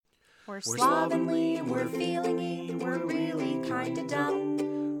We're slovenly, we're feelingy, we're really kinda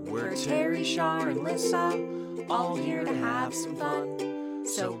dumb. We're Terry, Shar, and Lissa, all here to have some fun.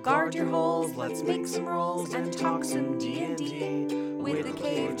 So guard your holes, let's make some rolls and talk some D&D with the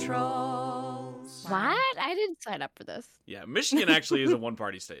Cave Trolls. What? I didn't sign up for this. Yeah, Michigan actually is a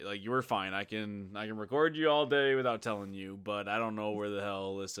one-party state. Like, you were fine. I can record you all day without telling you, but I don't know where the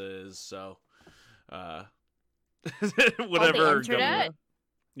hell Alyssa is, so whatever. On the internet?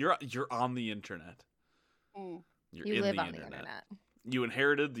 You're on the internet. Mm. You live on the internet. You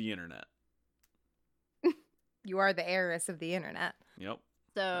inherited the internet. You are the heiress of the internet. Yep.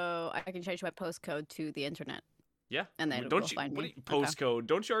 So I can change my postcode to the internet. Yeah. And then don't you find me. Postcode? Okay.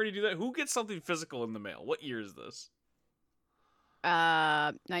 Don't you already do that? Who gets something physical in the mail? What year is this?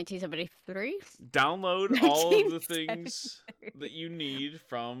 1973. Download all of the things that you need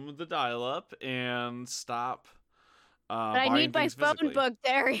from the dial-up and stop. But I need my phone book,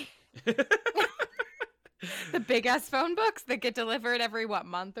 Terry. The big ass phone books that get delivered every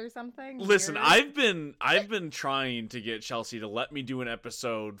month or something. Listen, I've been trying to get Chelsea to let me do an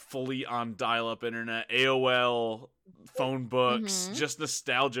episode fully on dial-up internet, AOL phone books, just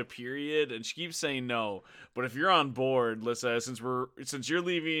nostalgia period, and she keeps saying no. But if you're on board, Lissa, since you're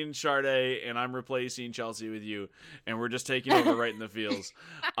leaving Sade and I'm replacing Chelsea with you, and we're just taking over right in the feels,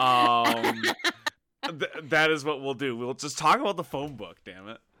 that is what we'll do. We'll just talk about the phone book. Damn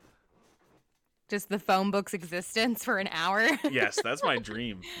it. Just the phone book's existence for an hour. Yes, that's my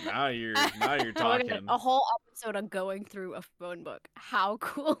dream. Now you're talking. A whole episode on going through a phone book. How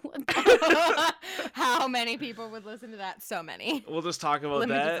cool would that be? How many people would listen to that? So many. We'll just talk about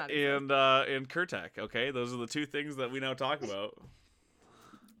that and Kurtek. Okay, those are the two things that we now talk about.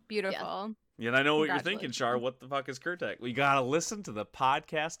 Beautiful. Yeah, and I know what you're thinking, Char. What the fuck is Kurtek? We gotta listen to the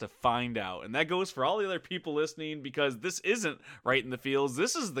podcast to find out. And that goes for all the other people listening, because this isn't Right in the Fields.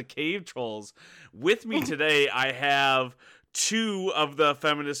 This is the Cave Trolls. With me today, I have two of the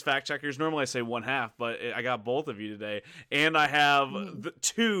feminist fact checkers. Normally I say one half, but I got both of you today. And I have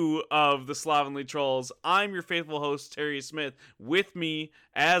two of the slovenly trolls. I'm your faithful host, Terry Smith. With me,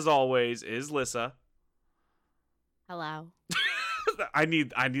 as always, is Lissa. Hello. I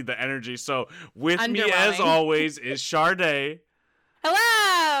need the energy. So with me, as always, is Sade.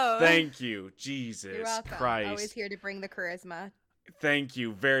 Hello. Thank you. Jesus You're welcome. Christ. Always here to bring the charisma. Thank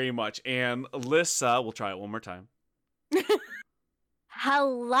you very much. And Lissa, we'll try it one more time.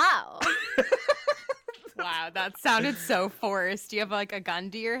 Hello. Wow, that sounded so forced. Do you have like a gun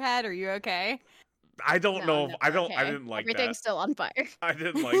to your head? Are you okay? I don't know. No, I okay. didn't like that. Everything's still on fire. I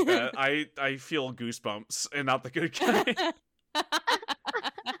didn't like that. I feel goosebumps and not the good kind.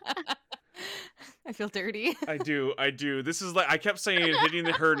 I feel dirty. I do. This is like, I kept saying hitting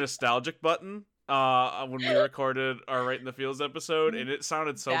her nostalgic button when we recorded our Right in the Fields episode, and it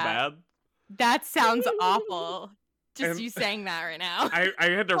sounded so bad. That sounds awful. Just and you saying that right now. I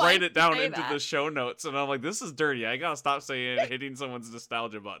had to write it down into the show notes, and I'm like, this is dirty. I gotta stop saying hitting someone's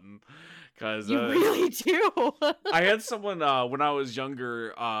nostalgia button. Cause you really do. I had someone when I was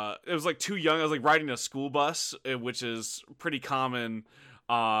younger. It was like too young. I was like riding a school bus, which is pretty common,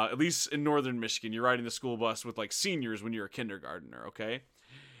 at least in northern Michigan. You're riding the school bus with like seniors when you're a kindergartner, okay?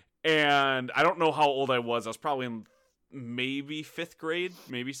 And I don't know how old I was. I was probably in maybe 5th grade,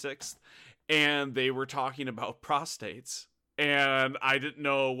 maybe 6th, and they were talking about prostates, and I didn't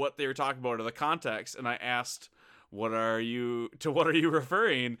know what they were talking about or the context, and I asked, What are you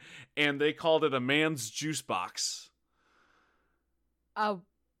referring? And they called it a man's juice box. And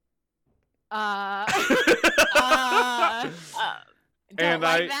I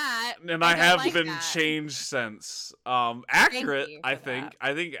have been changed since. Accurate, I think.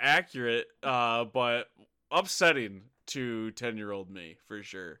 I think accurate, but upsetting to 10-year-old me for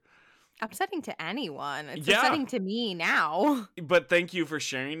sure. Upsetting to anyone. It's upsetting to me now. But thank you for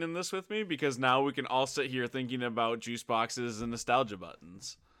sharing in this with me, because now we can all sit here thinking about juice boxes and nostalgia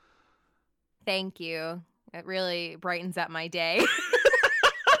buttons. Thank you. It really brightens up my day.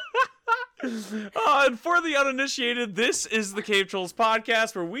 And for the uninitiated, this is the Cave Trolls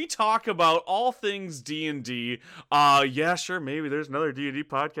podcast, where we talk about all things D&D. Yeah, sure, maybe there's another D&D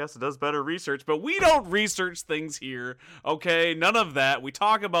podcast that does better research, but we don't research things here, okay? None of that. We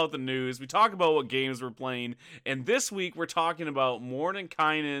talk about the news. We talk about what games we're playing. And this week, we're talking about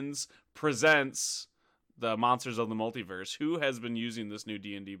Mordenkainen's presents the Monsters of the Multiverse. Who has been using this new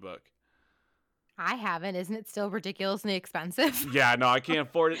D&D book? I haven't. Isn't it still ridiculously expensive? Yeah, no, I can't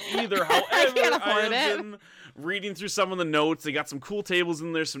afford it either. However, I have been reading through some of the notes. They got some cool tables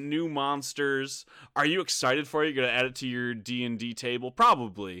in there, some new monsters. Are you excited for it? You're going to add it to your D&D table?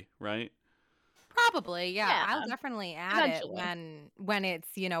 Probably, right? Probably, yeah. Yeah, I'll definitely add eventually. it when it's,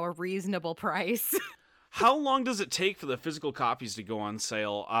 a reasonable price. How long does it take for the physical copies to go on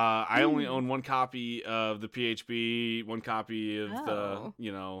sale? I only Hmm. own one copy of the PHB, one copy of Oh.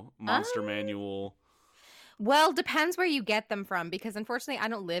 the, Monster Um, Manual. Well, depends where you get them from because unfortunately I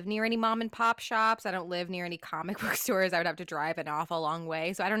don't live near any mom and pop shops. I don't live near any comic book stores. I would have to drive an awful long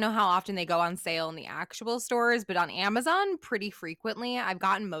way. So I don't know how often they go on sale in the actual stores, but on Amazon pretty frequently. I've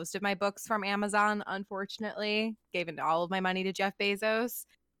gotten most of my books from Amazon, unfortunately. Given all of my money to Jeff Bezos.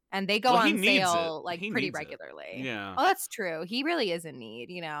 And they go Well, he on needs it. sale like He pretty needs it. regularly. Yeah. Oh, that's true. He really is in need,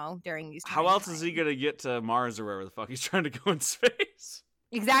 during these How trying else is he times. gonna get to Mars or wherever the fuck he's trying to go in space?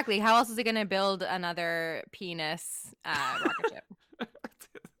 Exactly. How else is he going to build another penis rocket ship?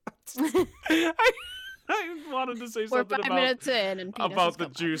 I wanted to say We're something 5 minutes in, and penis about has the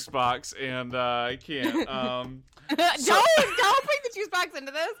come up. juice box, and I can't. Don't bring the juice box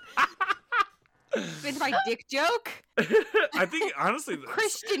into this. Into my dick joke. I think honestly,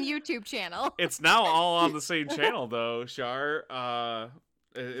 Christian YouTube channel. it's now all on the same channel though, Shar.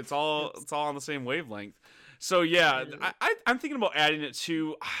 It's all on the same wavelength. So yeah, I'm thinking about adding it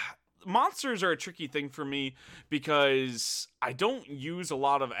to. Monsters are a tricky thing for me because I don't use a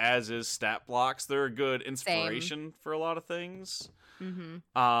lot of as-is stat blocks. They're a good inspiration for a lot of things.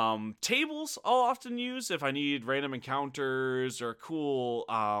 Mm-hmm. Tables I'll often use if I need random encounters or cool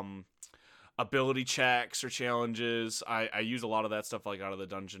ability checks or challenges. I use a lot of that stuff like out of the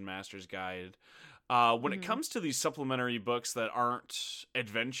Dungeon Master's Guide. When it comes to these supplementary books that aren't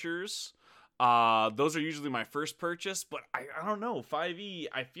adventures, those are usually my first purchase, but I don't know, 5e,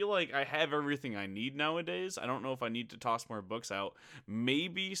 I feel like I have everything I need nowadays. I don't know if I need to toss more books out.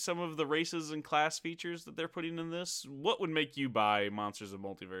 Maybe some of the races and class features that they're putting in this. What would make you buy Monsters of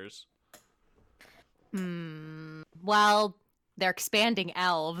Multiverse? Well, they're expanding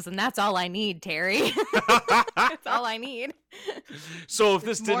elves, and that's all I need, Terry. That's all I need. So if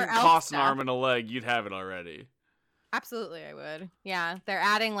this More didn't elf cost an stuff. arm and a leg, you'd have it already. Absolutely, I would. Yeah, they're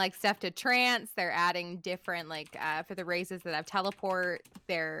adding like stuff to trance. They're adding different for the races that have teleport.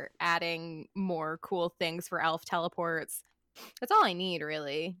 They're adding more cool things for elf teleports. That's all I need,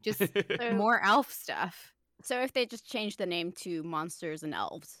 really. Just So, more elf stuff. so if they just changed the name to Monsters and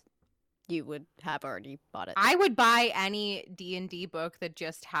Elves, you would have already bought it. I would buy any D&D book that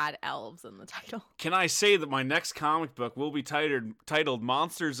just had elves in the title. Can I say that my next comic book will be titled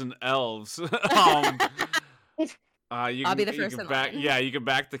Monsters and Elves? I'll be the first in line. Yeah, you can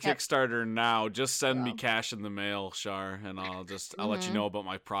back the Yep. Kickstarter now. Just send me Well. cash in the mail, Shar, and I'll let you know about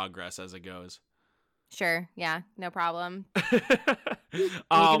my progress as it goes. Sure, yeah, no problem. You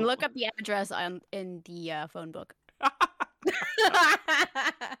can look up the address in the phone book.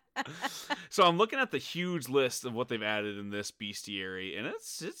 So I'm looking at the huge list of what they've added in this bestiary, and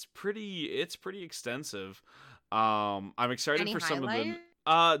it's pretty extensive. I'm excited Any for some of highlights?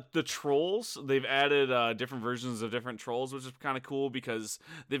 them. The trolls, they've added different versions of different trolls, which is kind of cool because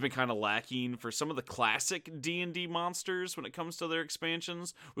they've been kind of lacking for some of the classic D&D monsters when it comes to their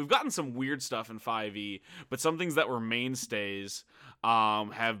expansions. We've gotten some weird stuff in 5e, but some things that were mainstays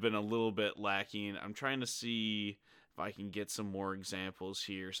have been a little bit lacking. I'm trying to see if I can get some more examples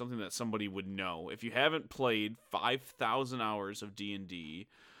here, something that somebody would know. If you haven't played 5,000 hours of D&D,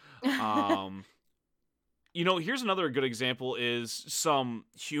 here's another good example is some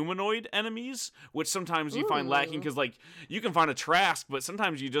humanoid enemies, which sometimes you find lacking because, you can find a Trask, but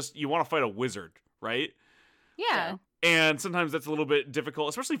sometimes you want to fight a wizard, right? Yeah. And sometimes that's a little bit difficult,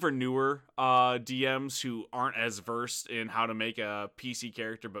 especially for newer DMs who aren't as versed in how to make a PC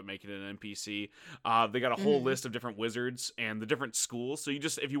character but make it an NPC. They got a whole list of different wizards and the different schools. So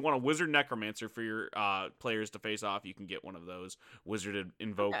if you want a wizard necromancer for your players to face off, you can get one of those. Wizard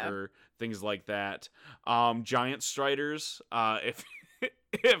invoker, things like that. Giant striders.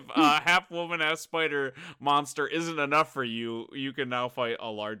 If half woman, half spider monster isn't enough for you, you can now fight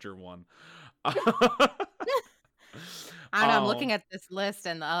a larger one. I don't know, I'm looking at this list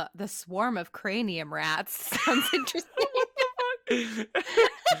and the swarm of cranium rats sounds interesting.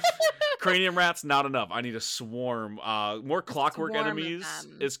 Cranium rats, not enough. I need a swarm. More clockwork swarm of enemies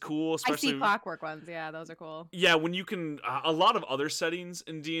them. is cool, I especially see clockwork ones. Yeah, those are cool. yeah, when you can a lot of other settings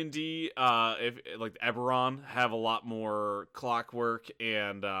in D&D, if like Eberron have a lot more clockwork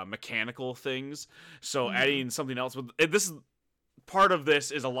and mechanical things. So adding something else with this is part of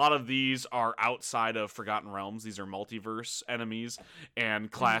this is a lot of these are outside of Forgotten Realms. These are multiverse enemies and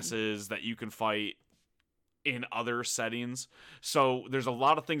classes that you can fight in other settings. So there's a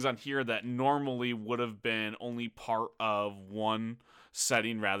lot of things on here that normally would have been only part of one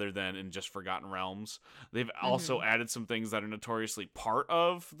setting rather than in just Forgotten Realms. They've also added some things that are notoriously part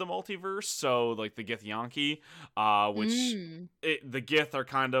of the multiverse. So like the Githyanki, which the Gith are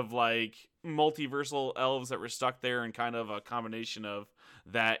kind of like multiversal elves that were stuck there, and kind of a combination of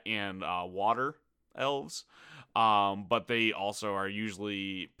that and water elves. But they also are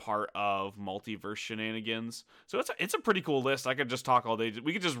usually part of multiverse shenanigans. So it's a pretty cool list. I could just talk all day.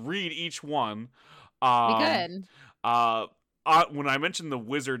 We could just read each one. We could. When I mentioned the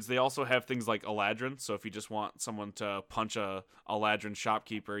wizards, they also have things like Eladrin. So if you just want someone to punch a Eladrin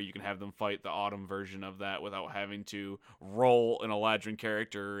shopkeeper, you can have them fight the autumn version of that without having to roll an Eladrin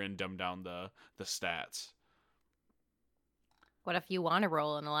character and dumb down the stats. What if you want to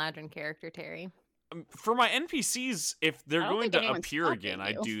roll an Eladrin character, Terry? For my NPCs, if they're going to appear again,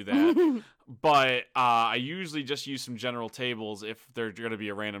 I do that. that. But I usually just use some general tables if they're going to be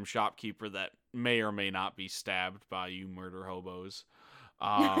a random shopkeeper that may or may not be stabbed by you murder hobos.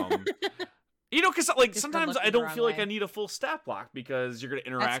 Because like sometimes I don't feel like I need a full stat block because you're going to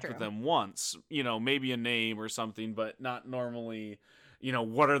interact with them once. Maybe a name or something, but not normally.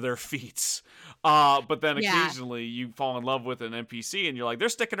 What are their feats? But then occasionally you fall in love with an NPC and you're like, they're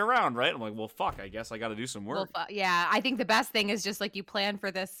sticking around, right? I'm like, well, fuck, I guess I got to do some work. Well, yeah, I think the best thing is just like you plan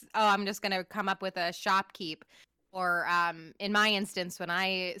for this. Oh, I'm just going to come up with a shopkeep. Or in my instance, when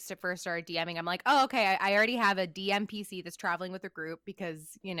I first started DMing, I'm like, oh, okay, I already have a DMPC that's traveling with a group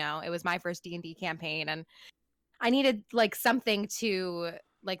because, it was my first D&D campaign. And I needed like something to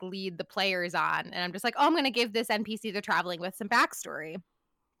like lead the players on, and I'm just like, oh, I'm gonna give this NPC they're traveling with some backstory.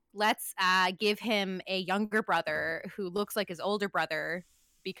 Let's give him a younger brother who looks like his older brother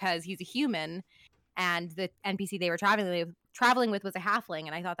because he's a human, and the NPC they were traveling with was a halfling,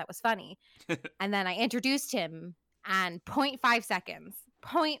 and I thought that was funny. And then I introduced him, and 0.5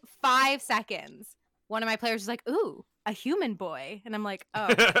 seconds, one of my players was like, ooh, a human boy, and I'm like,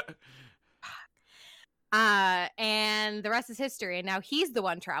 oh. And the rest is history. And now he's the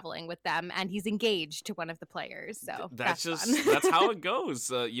one traveling with them, and he's engaged to one of the players. So that's how it goes.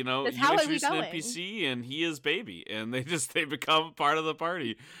 You introduce an going. NPC, and he is baby, and they become part of the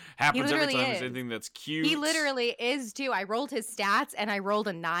party. Happens every time there's anything that's cute. He literally is too. I rolled his stats, and I rolled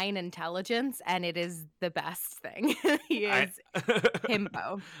a 9 intelligence, and it is the best thing. He is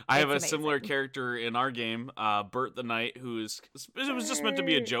himbo. I have a similar character in our game, Bert the Knight, it was just meant to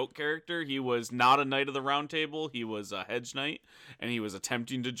be a joke character. He was not a knight of the round table. He was a hedge knight, and he was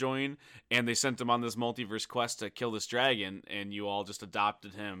attempting to join, and they sent him on this multiverse quest to kill this dragon, and you all just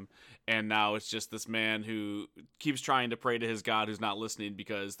adopted him, and now it's just this man who keeps trying to pray to his god who's not listening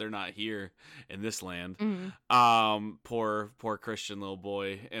because they're not here in this land. Poor Christian little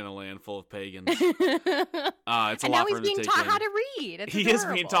boy in a land full of pagans. It's a lot for him to take in. Now he's being taught how to read. It's he is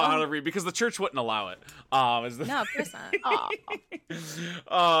being taught how to read because the church wouldn't allow it. No, of course not.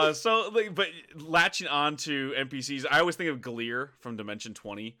 But latching on to NPCs, I always think of Galeer from Dimension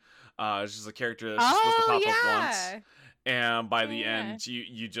 20. It's just a character that's supposed to pop up once, and by the end,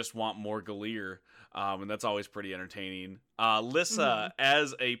 you just want more Galeer, and that's always pretty entertaining. Lissa,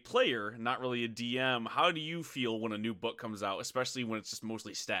 as a player, not really a DM, how do you feel when a new book comes out, especially when it's just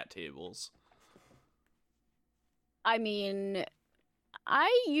mostly stat tables? I mean,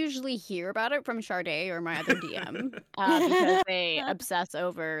 I usually hear about it from Sharday or my other DM because they obsess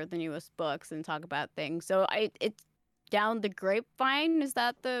over the newest books and talk about things. So it's down the grapevine. Is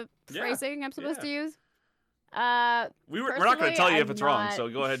that the phrasing I'm supposed to use? We're not going to tell you if it's wrong, so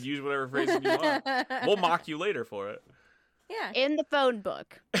go ahead and use whatever phrasing you want. We'll mock you later for it. Yeah. In the phone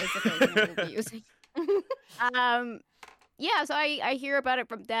book is the phrasing I will be using. So I hear about it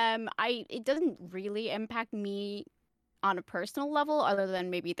from them. It doesn't really impact me on a personal level, other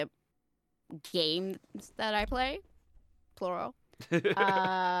than maybe the games that I play, plural.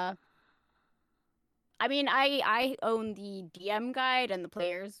 I mean, I own the DM guide and the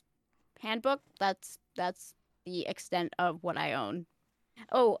player's handbook. That's the extent of what I own.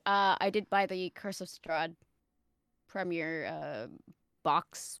 Oh, I did buy the Curse of Strahd premiere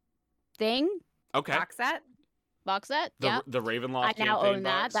box thing. Okay. Box set. The Ravenloft. I now own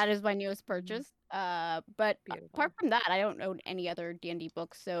box. that. That is my newest purchase. But Beautiful. Apart from that, I don't own any other D&D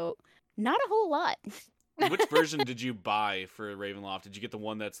books, so not a whole lot. Which version did you buy for Ravenloft? Did you get the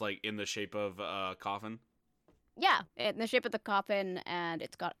one that's like in the shape of a coffin? Yeah, in the shape of the coffin, and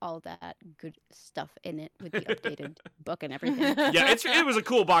it's got all that good stuff in it with the updated book and everything. Yeah, it was a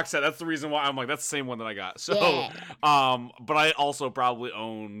cool box set. That's the reason why I'm like, that's the same one that I got. So, but I also probably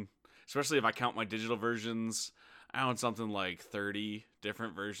own, especially if I count my digital versions, I own something like 30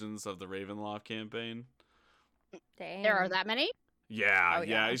 different versions of the Ravenloft campaign. Dang. There are that many? Yeah, Oh,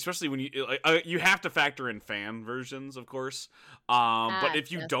 yeah, yeah. especially when you have to factor in fan versions, of course. But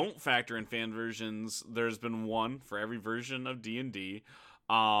if you yes. don't factor in fan versions, there's been one for every version of D&D.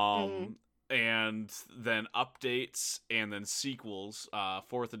 And then updates and then sequels.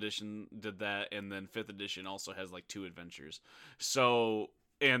 Fourth edition did that, and then fifth edition also has like 2 adventures. So,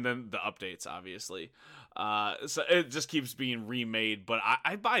 and then the updates, obviously. So it just keeps being remade. But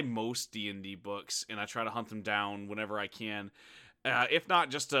I buy most D&D books, and I try to hunt them down whenever I can. If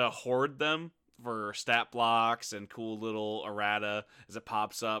not just to hoard them for stat blocks and cool little errata as it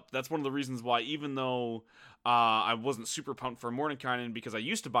pops up. That's one of the reasons why, even though I wasn't super pumped for Mordenkainen, because I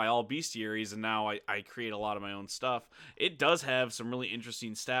used to buy all bestiaries and now I create a lot of my own stuff, it does have some really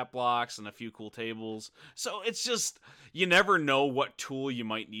interesting stat blocks and a few cool tables. So it's just, you never know what tool you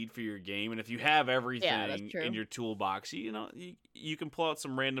might need for your game. And if you have everything true. in your toolbox, you can pull out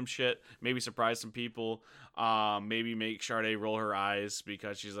some random shit, maybe surprise some people. Maybe make Sade roll her eyes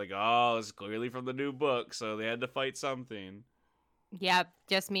because she's like, oh, it's clearly from the new book, so they had to fight something. Yep,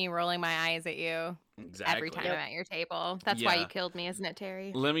 just me rolling my eyes at you Exactly. every time I'm at your table. That's why Yeah. you killed me, isn't it,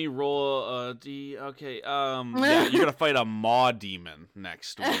 Terry? Let me roll a D. Okay. Yeah, you're gonna fight a Maw Demon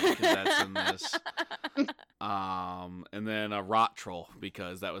next week because that's in this. And then a Rot Troll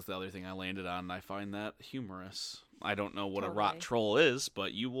because that was the other thing I landed on, and I find that humorous. I don't know what a Rot Totally. Troll is,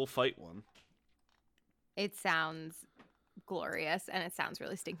 but you will fight one. It sounds glorious, and it sounds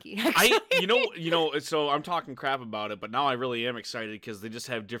really stinky. So I'm talking crap about it, but now I really am excited because they just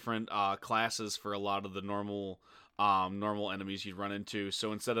have different classes for a lot of the normal enemies you'd run into.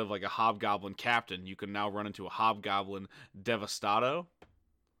 So instead of like a Hobgoblin Captain, you can now run into a Hobgoblin Devastado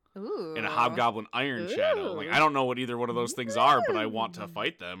Ooh. and a Hobgoblin Iron Shadow. Like, I don't know what either one of those things are, but I want to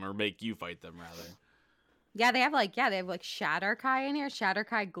fight them, or make you fight them rather. Yeah, they have like Shatterkai in here,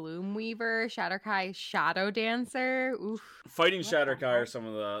 Shatterkai Gloomweaver, Shatterkai Shadow Dancer. Oof. Fighting What the Shatterkai are heck? some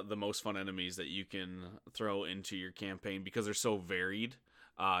of the most fun enemies that you can throw into your campaign because they're so varied.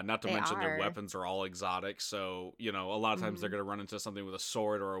 Not to They mention their are. weapons are all exotic, so a lot of times they're Mhm. going to run into something with a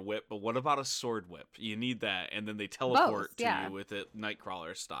sword or a whip. But what about a sword whip? You need that, and then they teleport to yeah. you with it,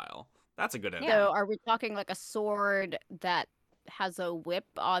 Nightcrawler style. That's a good enemy. Yeah. So are we talking like a sword that has a whip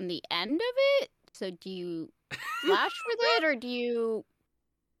on the end of it? So do you slash with it or do you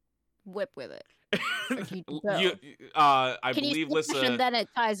whip with it? Or do you do both? I Can believe, you slash Lissa, and then it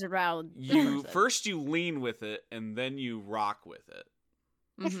ties around the you person? first you lean with it, and then you rock with it.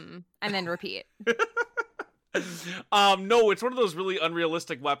 Mm-hmm. And then repeat. No, it's one of those really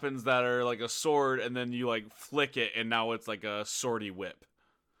unrealistic weapons that are like a sword, and then you like flick it, and now it's like a swordy whip.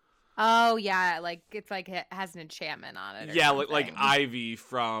 Oh yeah, like it's like it has an enchantment on it. Or Yeah, like something. Ivy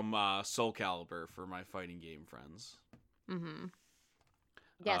from Soul Calibur for my fighting game friends. Mm-hmm.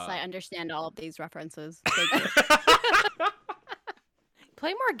 Yes, I Uh, understand all of these references. Thank you.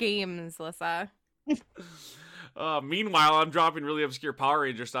 Play more games, Lissa. Meanwhile, I'm dropping really obscure Power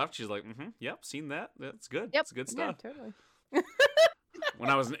Ranger stuff. She's like, yep, seen that. That's good. Yep. It's good Yeah, stuff. totally. When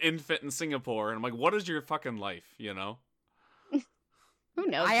I was an infant in Singapore, and I'm like, what is your fucking life, Who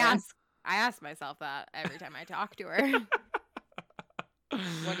knows? I man? ask myself that every time I talk to her.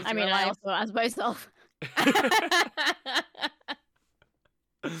 What is I mean, your I life? also ask myself.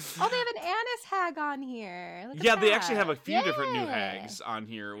 Oh, they have an Annis hag on here. Look at Yeah, they actually that. have a few different new Yeah. hags on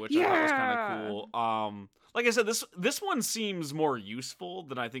here, which I thought was kind Yeah. of cool. Like I said, this one seems more useful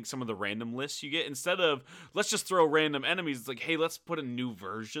than I think some of the random lists you get. Instead of let's just throw random enemies, it's like, hey, let's put in new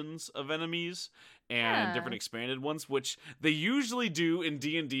versions of enemies and Yeah. different expanded ones, which they usually do in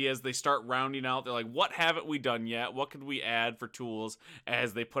D&D as they start rounding out. They're like, what haven't we done yet? What could we add for tools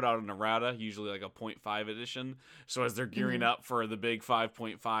as they put out an errata, usually like a 0.5 edition. So as they're gearing up for the big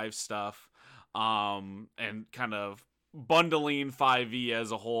 5.5 stuff, and kind of bundling 5e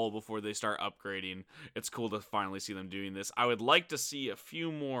as a whole before they start upgrading, it's cool to finally see them doing this. I would like to see a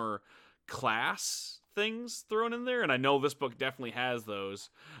few more class things thrown in there, and I know this book definitely has those,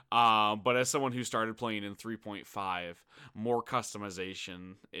 but as someone who started playing in 3.5, more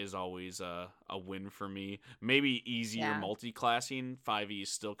customization is always a win for me. Maybe easier Yeah. multi-classing. 5e is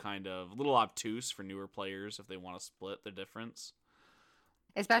still kind of a little obtuse for newer players if they want to split the difference.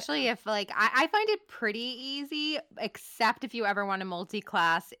 Especially if like I find it pretty easy, except if you ever want to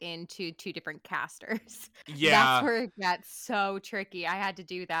multi-class into 2 different casters. Yeah. That's where it gets so tricky. I had to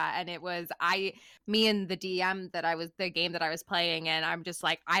do that, and it was me and the DM the game that I was playing, and I'm just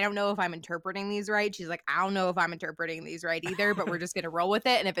like, I don't know if I'm interpreting these right. She's like, I don't know if I'm interpreting these right either, but we're just gonna roll with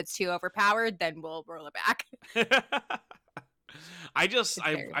it, and if it's too overpowered, then we'll roll it back. I just It's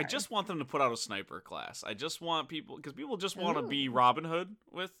very I hard. just want them to put out a sniper class. I just want people, because people just want to be Ooh. Robin Hood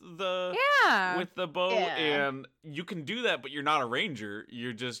with the Yeah. bow, Yeah. and you can do that, but you're not a ranger.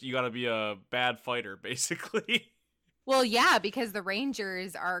 You got to be a bad fighter, basically. Well, yeah, because the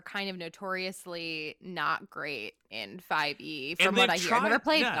Rangers are kind of notoriously not great in 5e, from what I hear. I've never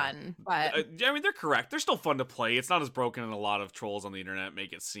played one, but I mean, they're correct. They're still fun to play. It's not as broken as a lot of trolls on the internet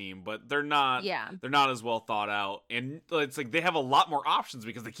make it seem, but they're not. yeah. They're not as well thought out, and it's like they have a lot more options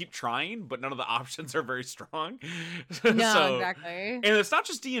because they keep trying, but none of the options are very strong. No, exactly. And it's not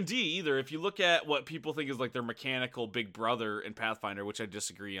just D&D either. If you look at what people think is like their mechanical big brother in Pathfinder, which I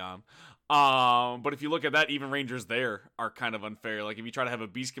disagree on. But if you look at that, even Rangers there are kind of unfair. Like if you try to have a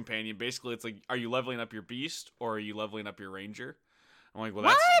beast companion, basically it's like, are you leveling up your beast or are you leveling up your ranger? I'm like, well,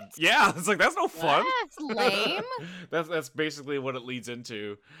 that's it's like that's no fun. That's lame. That's basically what it leads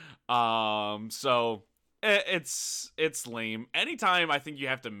into. So it's lame. Anytime I think you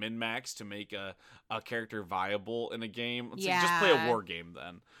have to min max to make a character viable in a game, let's say just play a war game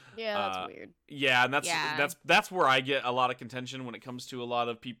then. Yeah, that's weird. Yeah, and that's where I get a lot of contention when it comes to a lot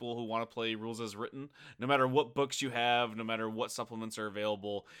of people who want to play rules as written. No matter what books you have, no matter what supplements are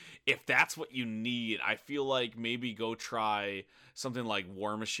available, if that's what you need, I feel like maybe go try something like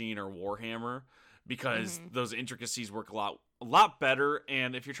War Machine or Warhammer, because those intricacies work a lot better.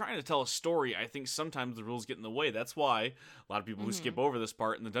 And if you're trying to tell a story, I think sometimes the rules get in the way. That's why a lot of people who skip over this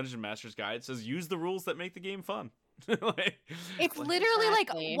part in the Dungeon Master's Guide says use the rules that make the game fun. It's literally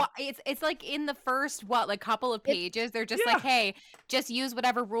Exactly. like it's like in the first couple of pages they're just like, hey, just use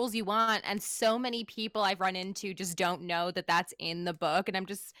whatever rules you want, and so many people I've run into just don't know that that's in the book, and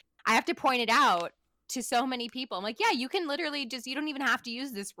I have to point it out to so many people. I'm like, yeah, you can literally you don't even have to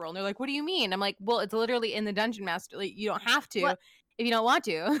use this rule, and they're like, what do you mean? I'm like, well, it's literally in the Dungeon Master, like, you don't have to if you don't want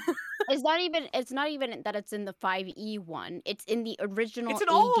to. It's not even that it's in the 5e one. It's in the original It's in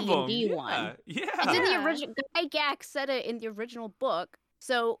all of them. AD&D one. Yeah. It's in the original. Guy Gax said it in the original book.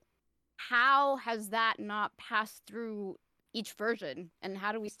 So how has that not passed through each version? And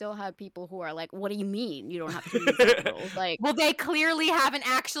how do we still have people who are like, what do you mean you don't have to use the rules? Like, Well, they clearly haven't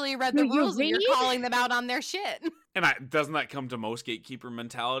actually read the Do you rules, and you're read? calling them out on their shit. And doesn't that come to most gatekeeper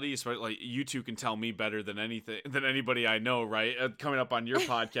mentality? Especially, like, you two can tell me better than anybody I know, right? Coming up on your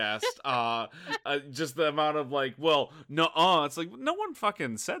podcast, just the amount of like, well, no, it's like no one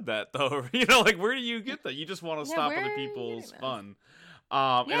fucking said that though. You know, like, where do you get that? You just want to Yeah, stop where other are you people's getting this? fun.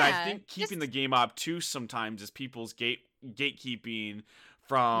 And I Yeah, think keeping the game obtuse sometimes is people's gatekeeping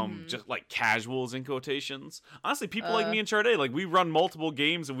from just like casuals in quotations. Honestly, people like me and Charday, like, we run multiple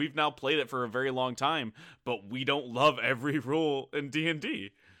games and we've now played it for a very long time, but we don't love every rule in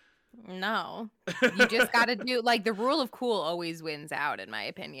D&D. No, you just got to do like the rule of cool always wins out, in my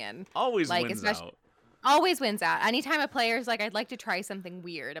opinion. Always Like, wins especially- out. Always wins out. Anytime a player's like, I'd like to try something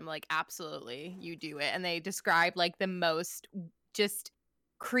weird, I'm like, absolutely, you do it. And they describe like the most just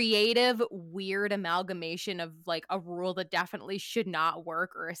creative, weird amalgamation of like a rule that definitely should not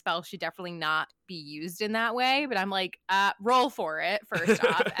work, or a spell should definitely not be used in that way. But I'm like, roll for it first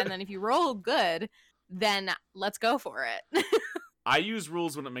off, and then if you roll good, then let's go for it. I use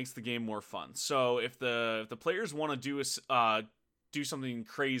rules when it makes the game more fun. So if the players want to do something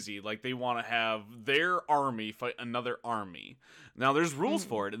crazy, like they want to have their army fight another army. Now there's rules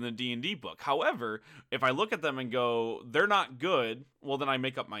for it in the D&D book. However, if I look at them and go, they're not good, well, then I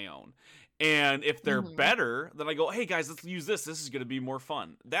make up my own. And if they're better, then I go, hey guys, let's use this. This is going to be more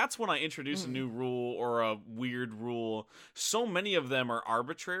fun. That's when I introduce a new rule or a weird rule. So many of them are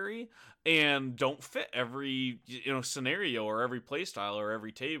arbitrary and don't fit every scenario or every playstyle or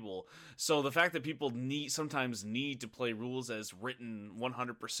every table. So the fact that people sometimes need to play rules as written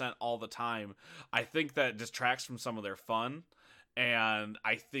 100% all the time, I think that distracts from some of their fun. And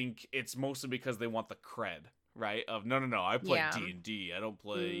I think it's mostly because they want the cred, right? Of no, I play D&D. I don't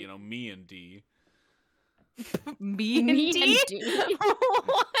play, me and D. Me and D?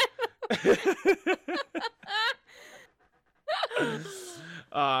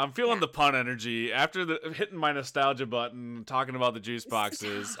 I'm feeling the pun energy. After hitting my nostalgia button, talking about the juice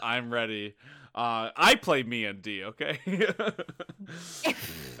boxes, I'm ready. I play me and D, okay?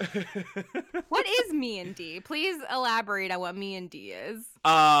 What is me and D? Please elaborate on what me and D is.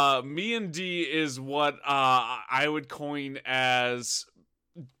 Me and D is what I would coin as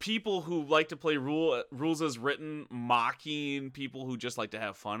people who like to play rules as written, mocking people who just like to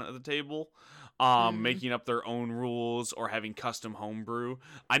have fun at the table. Making up their own rules or having custom homebrew.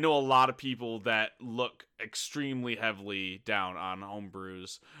 I know a lot of people that look extremely heavily down on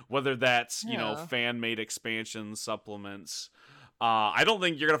homebrews, whether that's, fan-made expansions, supplements. I don't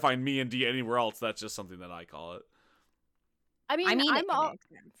think you're going to find me and D anywhere else. That's just something that I call it. I mean, it makes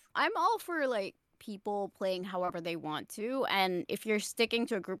sense. I'm all for like people playing however they want to, and if you're sticking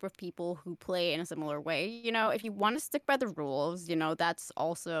to a group of people who play in a similar way, if you want to stick by the rules, that's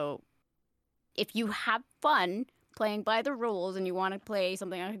also, if you have fun playing by the rules and you want to play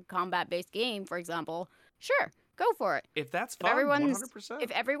something like a combat-based game, for example, sure, go for it. If that's If fun, everyone's 100%.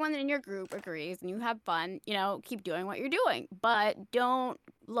 if everyone in your group agrees and you have fun, keep doing what you're doing, but don't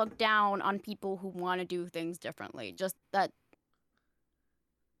look down on people who want to do things differently. Just that.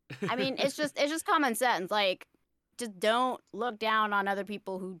 I mean, it's just common sense. Like, just don't look down on other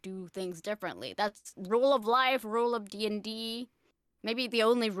people who do things differently. That's rule of life, rule of D&D. Maybe the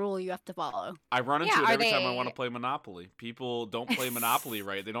only rule you have to follow. I run into it every time I want to play Monopoly. People don't play Monopoly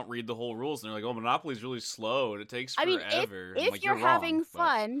right. They don't read the whole rules, and they're like, "Oh, Monopoly's really slow and it takes forever." If you're having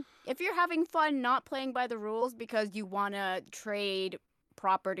fun, if you're having fun not playing by the rules because you want to trade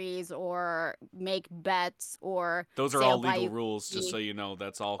properties or make bets or those are all legal rules, just so you know.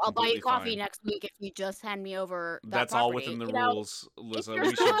 That's all. I'll buy you coffee fine. next week if you just hand me over that That's property. all within the rules, Lissa.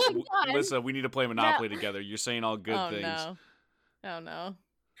 Lissa, we need to play Monopoly together. You're saying all good things. No. Oh no.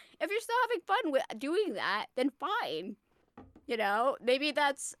 If you're still having fun with doing that, then fine. Maybe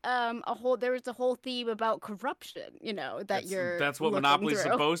that's there's a whole theme about corruption, that's what Monopoly's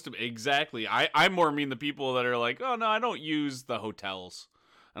supposed to be. Exactly. I more mean the people that are like, "Oh no, I don't use the hotels."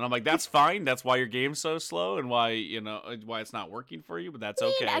 And I'm like, "That's fine. That's why your game's so slow and why it's not working for you, but that's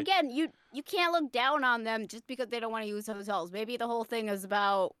okay." Again, you can't look down on them just because they don't want to use hotels. Maybe the whole thing is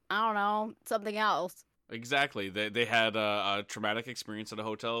about, I don't know, something else. Exactly. They had a traumatic experience at a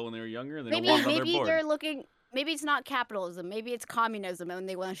hotel when they were younger, and they don't want it on their board. They're looking. Maybe it's not capitalism. Maybe it's communism, and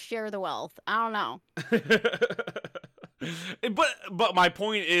they want to share the wealth. I don't know. But my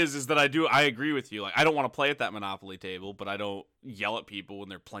point is that I agree with you. Like, I don't want to play at that Monopoly table, but I don't yell at people when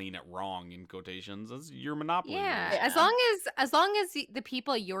they're playing it wrong, in quotations. That's your Monopoly. Yeah. rules. As long as the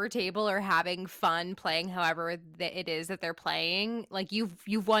people at your table are having fun playing however it is that they're playing, like you've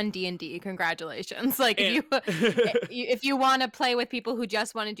won D&D. Congratulations. Like if you want to play with people who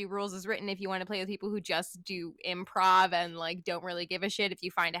just want to do rules as written, if you want to play with people who just do improv and like don't really give a shit, if you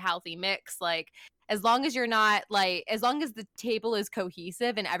find a healthy mix, like as long as you're not as long as the table is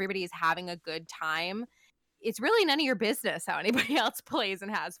cohesive and everybody is having a good time, it's really none of your business how anybody else plays and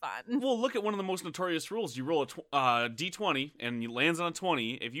has fun. Well, look at one of the most notorious rules. You roll a d20 and it lands on a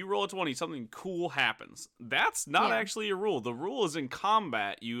 20. If you roll a 20, something cool happens. That's not actually a rule. The rule is in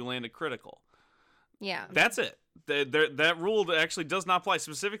combat, you land a critical. Yeah. That's it. That rule actually does not apply.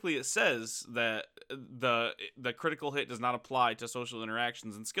 Specifically, it says that the critical hit does not apply to social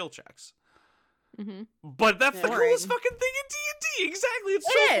interactions and skill checks. Mm-hmm. But that's the coolest fucking thing in D&D. Exactly. It's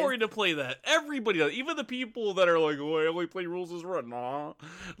so boring to play that. Everybody does. Even the people that are like, "Oh, I only play rules as written."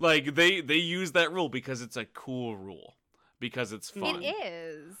 Like, they use that rule because it's a cool rule. Because it's fun. It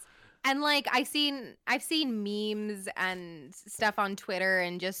is. And like I've seen memes and stuff on Twitter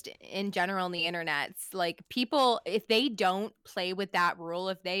and just in general on the internet. Like, people, if they don't play with that rule,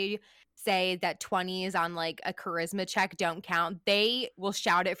 if they say that 20s on like a charisma check don't count, they will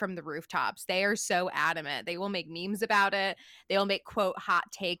shout it from the rooftops. They are so adamant. They will make memes about it. They will make quote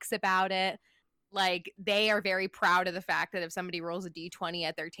hot takes about it. Like, they are very proud of the fact that if somebody rolls a d20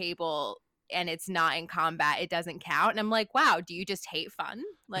 at their table and it's not in combat, it doesn't count. And I'm like, wow, do you just hate fun?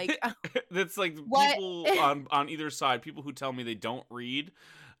 Like, that's like what? People on either side, people who tell me they don't read,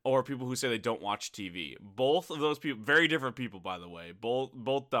 or people who say they don't watch TV. Both of those people, very different people, by the way. Both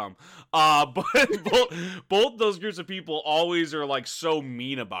dumb. But both those groups of people always are like so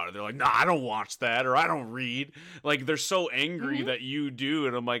mean about it. They're like, "Nah, I don't watch that," or "I don't read." Like, they're so angry that you do,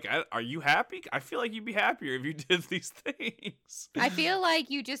 and I'm like, "Are you happy? I feel like you'd be happier if you did these things." I feel like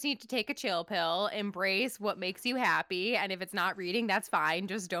you just need to take a chill pill, embrace what makes you happy, and if it's not reading, that's fine.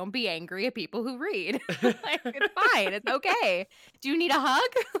 Just don't be angry at people who read. Like, it's fine. It's okay. Do you need a hug?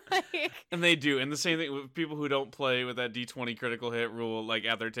 Like, and they do. And the same thing with people who don't play with that D20 critical hit rule, like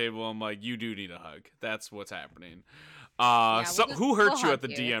at their table. I'm like, you do need a hug. That's what's happening. Who hurt you at the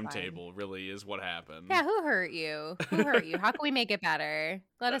DM table really is what happened. Yeah, who hurt you? Who hurt you? How can we make it better?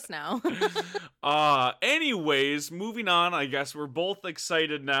 Let us know. Anyways, moving on. I guess we're both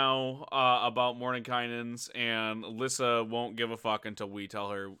excited now about Mordenkainen's, and Lissa won't give a fuck until we tell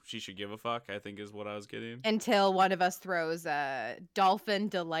her she should give a fuck, I think is what I was getting. Until one of us throws a dolphin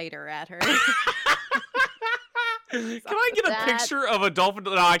delighter at her. Can I get a picture of a dolphin?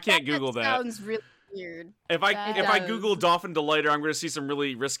 No, I can't Google that. Sounds really weird. If I Google dolphin delighter, I'm going to see some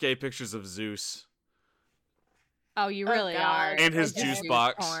really risque pictures of Zeus. Oh, you really are. And his juice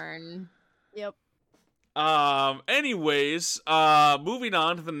box. Porn. Yep. Anyways, moving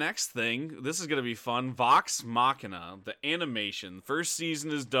on to the next thing. This is gonna be fun. Vox Machina, the animation. First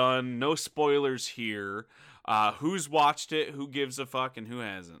season is done. No spoilers here. Who's watched it? Who gives a fuck? And who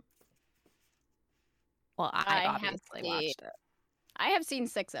hasn't? Well, I I have obviously seen- watched it. I have seen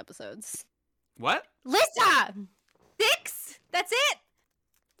 6 episodes. What? Lisa! 6? That's it?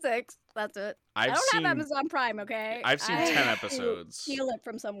 6. That's it. I I've don't seen. have Amazon Prime, okay? I've seen I 10 have to episodes. Steal it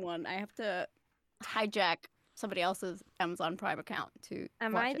from someone. I have to hijack somebody else's Amazon Prime account to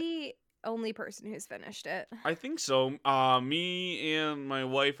Am watch I it. the only person who's finished it? I think so. Me and my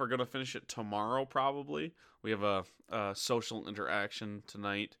wife are gonna finish it tomorrow. Probably. We have a social interaction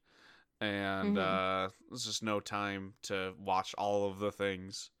tonight, and there's just no time to watch all of the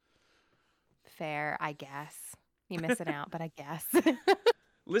things. Fair, I guess. You're missing out, but I guess.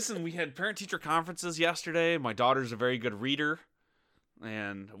 Listen, we had parent-teacher conferences yesterday. My daughter's a very good reader,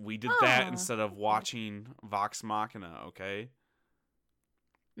 and we did that Aw. instead of watching Vox Machina, okay?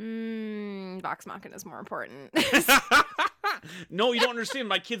 Vox Machina is more important. No, you don't understand.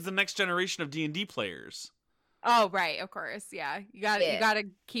 My kid's the next generation of D&D players. Oh, right, of course. Yeah. You Yeah. gotta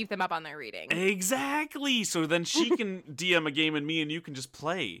keep them up on their reading. Exactly. So then she can DM a game and me and you can just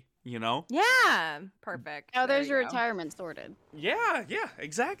play, you know? Yeah. Perfect. Oh, There there's you your go. retirement sorted. Yeah,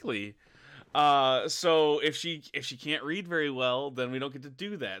 exactly. So if she can't read very well, then we don't get to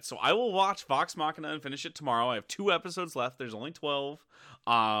do that. So I will watch Vox Machina and finish it tomorrow. I have 2 episodes left. There's only 12.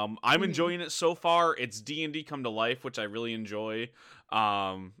 I'm enjoying it so far. It's D&D come to life, which I really enjoy.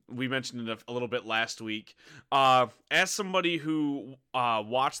 We mentioned it a little bit last week. As somebody who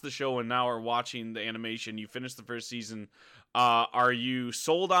watched the show and now are watching the animation, you finished the first season. Are you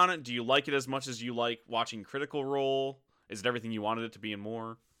sold on it? Do you like it as much as you like watching Critical Role? Is it everything you wanted it to be and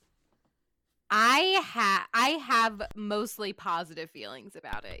more? I have mostly positive feelings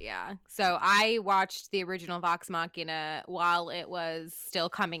about it, yeah. So I watched the original Vox Machina while it was still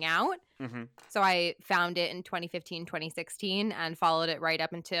coming out. Mm-hmm. So I found it in 2015, 2016 and followed it right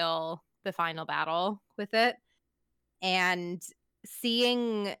up until the final battle with it. And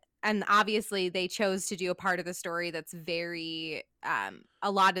and obviously they chose to do a part of the story that's very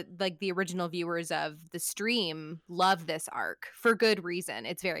a lot of like the original viewers of the stream love this arc for good reason.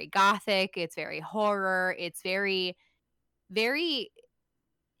 It's very gothic, it's very horror, it's very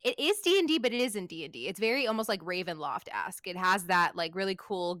it is D&D, but it isn't D&D. It's very almost like Ravenloft-esque. It has that like really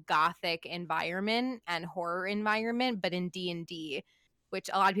cool gothic environment and horror environment, but in D&D, which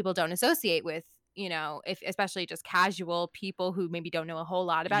a lot of people don't associate with, you know, if especially just casual people who maybe don't know a whole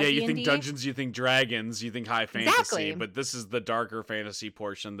lot about Yeah, D&D. you think Dungeons, you think Dragons, you think high fantasy, Exactly. but this is the darker fantasy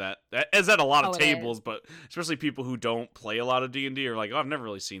portion that is at a lot of Oh, it is. tables, but especially people who don't play a lot of D&D are like, oh, I've never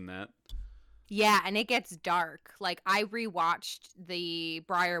really seen that. Yeah, and it gets dark. Like I rewatched the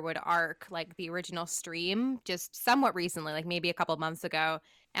Briarwood arc, like the original stream, just somewhat recently, like maybe a couple months ago,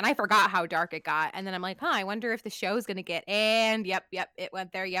 and I forgot how dark it got. And then I'm like, I wonder if the show's gonna get. And yep, it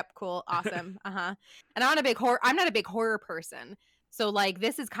went there. Yep, cool, awesome, And I'm not a big horror person, so like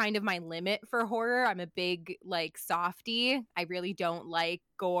this is kind of my limit for horror. I'm a big like softie. I really don't like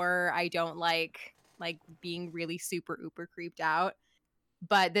gore. I don't like being really super uber creeped out.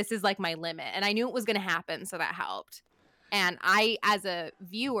 But this is like my limit, and I knew it was going to happen, so that helped. And I, as a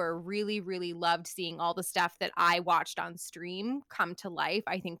viewer, really, really loved seeing all the stuff that I watched on stream come to life.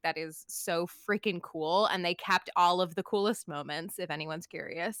 I think that is so freaking cool, and they kept all of the coolest moments, if anyone's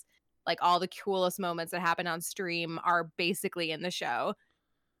curious. Like, all the coolest moments that happen on stream are basically in the show,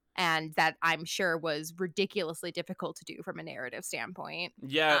 and that I'm sure was ridiculously difficult to do from a narrative standpoint.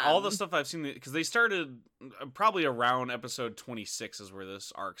 Yeah, all the stuff I've seen, because they started probably around episode 26 is where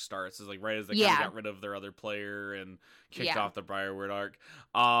this arc starts. Is like right as they kind of got rid of their other player and kicked off the Briarwood arc.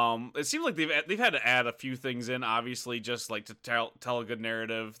 It seems like they've had to add a few things in, obviously, just like to tell a good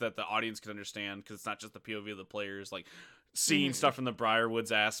narrative that the audience can understand, because it's not just the POV of the players, like seeing stuff from the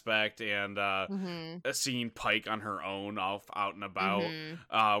Briarwoods aspect and seeing Pike on her own out and about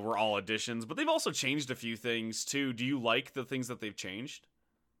were all additions. But they've also changed a few things too. Do you like the things that they've changed?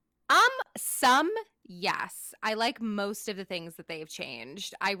 Some, yes. I like most of the things that they've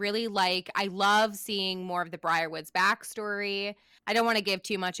changed. I love seeing more of the Briarwoods backstory. I don't want to give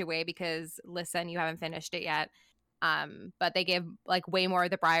too much away because, listen, you haven't finished it yet. But they give like way more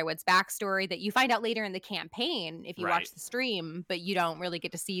of the Briarwoods backstory that you find out later in the campaign if you watch the stream, but you don't really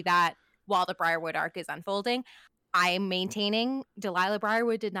get to see that while the Briarwood arc is unfolding. I'm maintaining Delilah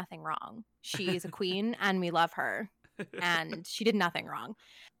Briarwood did nothing wrong. She is a queen and we love her. And she did nothing wrong.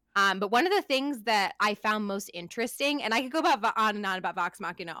 But one of the things that I found most interesting, and I could go on and on about Vox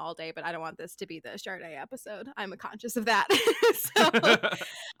Machina all day, but I don't want this to be the Charday episode. I'm conscious of that. So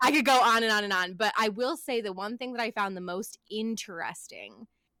I could go on and on and on. But I will say the one thing that I found the most interesting,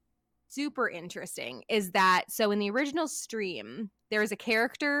 super interesting, is that so in the original stream, there was a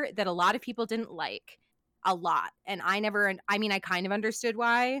character that a lot of people didn't like a lot. And I kind of understood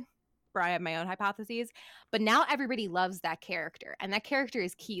why. I have my own hypotheses, but now everybody loves that character, and that character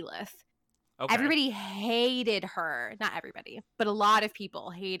is Keyleth. Okay. Everybody hated her. Not everybody, but a lot of people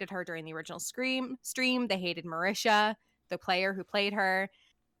hated her during the original stream. They hated Marisha, the player who played her,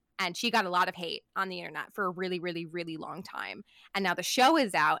 and she got a lot of hate on the internet for a really, really, really long time. And now the show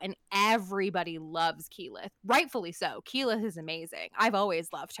is out, and everybody loves Keyleth. Rightfully so. Keyleth is amazing. I've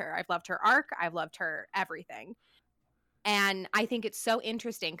always loved her. I've loved her arc. I've loved her everything. And I think it's so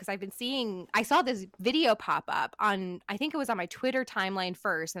interesting because I saw this video pop up on, I think it was on my Twitter timeline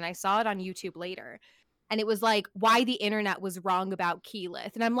first, and I saw it on YouTube later. And it was like, why the internet was wrong about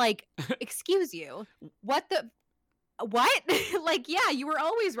Keyleth. And I'm like, excuse you, what? Like, yeah, you were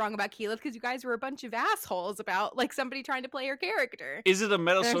always wrong about Keyleth because you guys were a bunch of assholes about like somebody trying to play her character. Is it a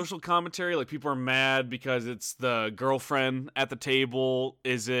meta-social commentary? Like, people are mad because it's the girlfriend at the table?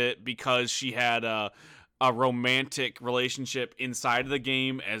 Is it because she had a romantic relationship inside of the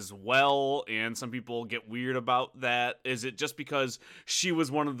game as well, and some people get weird about that? Is it just because she was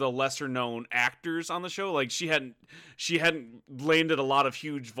one of the lesser known actors on the show? Like, she hadn't landed a lot of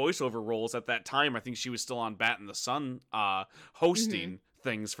huge voiceover roles at that time. I think she was still on Bat in the Sun hosting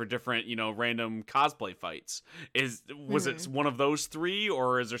things for different, random cosplay fights. Was it one of those three,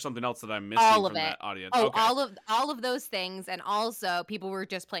 or is there something else that I'm missing from that audience? Oh, okay. all of those things, and also people were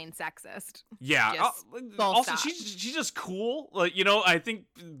just plain sexist. Yeah. Also, she's just cool. Like, I think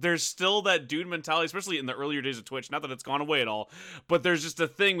there's still that dude mentality, especially in the earlier days of Twitch. Not that it's gone away at all, but there's just a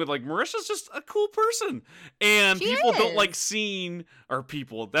thing with like Marisha's just a cool person, and people don't like seeing, or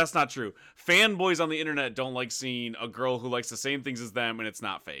people. That's not true. Fanboys on the internet don't like seeing a girl who likes the same things as them, and it's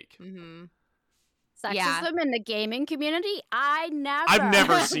not fake. Mm-hmm. Sexism in the gaming community? I've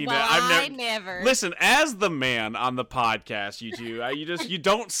never seen well, it. I never. Listen, as the man on the podcast, you two, you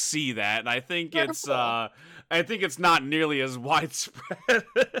don't see that, and I think it's not nearly as widespread.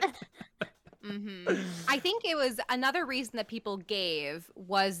 I think it was another reason that people gave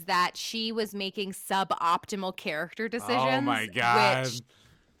was that she was making suboptimal character decisions. Oh my god. Which,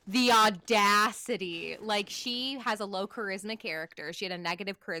 the audacity. Like, she has a low charisma character. She had a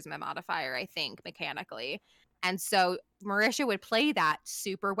negative charisma modifier, I think, mechanically. And so Marisha would play that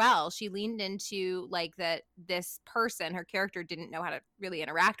super well. She leaned into like that this person, her character didn't know how to really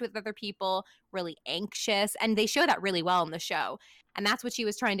interact with other people, really anxious. And they show that really well in the show. And that's what she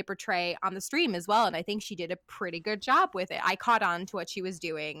was trying to portray on the stream as well. And I think she did a pretty good job with it. I caught on to what she was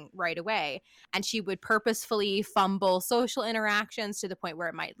doing right away. And she would purposefully fumble social interactions to the point where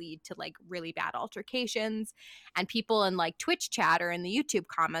it might lead to like really bad altercations. And people in like Twitch chat or in the YouTube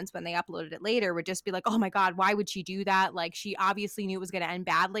comments when they uploaded it later would just be like, oh my God, why would she do that? Like, she obviously knew it was going to end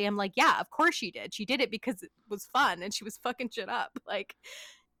badly. I'm like, yeah, of course she did. She did it because it was fun and she was fucking shit up. Like,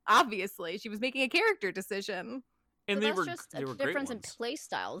 obviously she was making a character decision. And so they that's were just they a were great difference in ones. play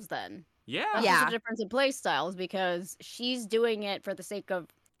styles then. Yeah. That's just a difference in play styles because she's doing it for the sake of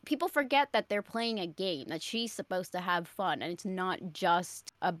people forget that they're playing a game, that she's supposed to have fun, and it's not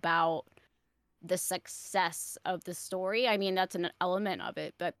just about the success of the story. I mean, that's an element of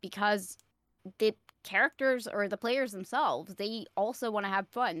it, but because the characters or the players themselves, they also want to have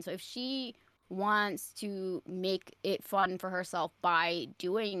fun. So if she wants to make it fun for herself by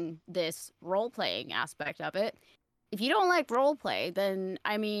doing this role-playing aspect of it, if you don't like roleplay, then,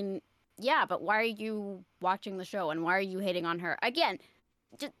 I mean, yeah, but why are you watching the show and why are you hating on her? Again,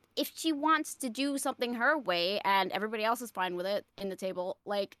 just, if she wants to do something her way and everybody else is fine with it in the table,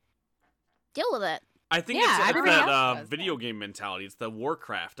 like, deal with it. I think Yeah, it's everybody else that does, video game mentality. It's the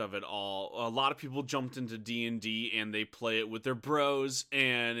Warcraft of it all. A lot of people jumped into D&D and they play it with their bros,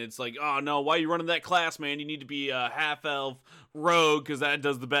 and it's like, oh no, why are you running that class, man? You need to be a half-elf rogue because that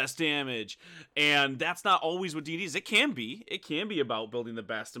does the best damage. And that's not always what D&D is. It can be. It can be about building the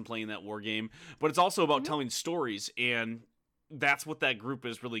best and playing that war game, but it's also about telling stories, and that's what that group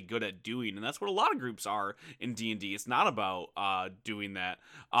is really good at doing, and that's what a lot of groups are in D&D. It's not about doing that.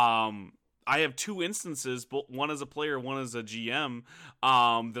 I have two instances, but one as a player, one as a GM,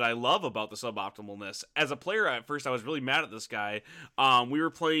 that I love about the suboptimalness. As a player, at first, I was really mad at this guy. We were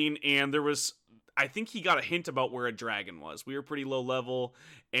playing, and there was, I think he got a hint about where a dragon was. We were pretty low level,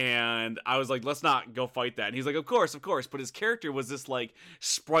 and I was like, let's not go fight that. And he's like, of course. But his character was this, like,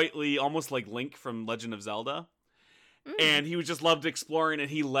 sprightly, almost like Link from Legend of Zelda. And he just loved exploring, and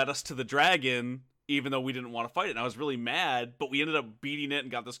he led us to the dragon, even though we didn't want to fight it. And I was really mad, but we ended up beating it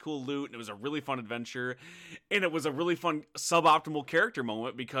and got this cool loot, and it was a really fun adventure. And it was a really fun suboptimal character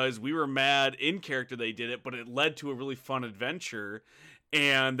moment because we were mad in character they did it, but it led to a really fun adventure.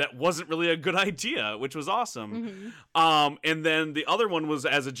 And that wasn't really a good idea, which was awesome. And then the other one was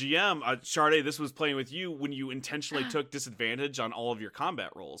as a GM, Sade, this was playing with you when you intentionally took disadvantage on all of your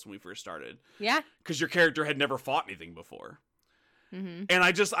combat rolls when we first started. Yeah. Because your character had never fought anything before. And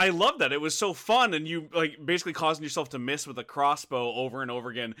I love that. It was so fun, and you like basically causing yourself to miss with a crossbow over and over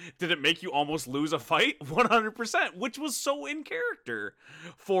again. Did it make you almost lose a fight? 100%, which was so in character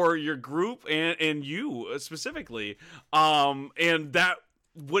for your group and you specifically. And that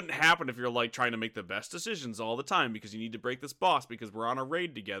wouldn't happen if you're like trying to make the best decisions all the time because you need to break this boss because we're on a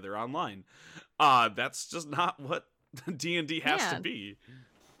raid together online. That's just not what D&D has to be.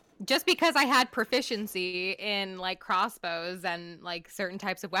 Just because I had proficiency in like crossbows and like certain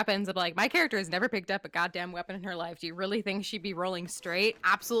types of weapons, I'm like, my character has never picked up a goddamn weapon in her life. Do you really think she'd be rolling straight?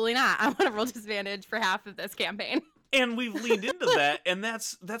 Absolutely not. I want to roll disadvantage for half of this campaign. And we've leaned into that, and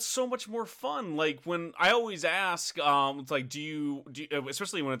that's so much more fun. Like when I always ask, it's like, do you,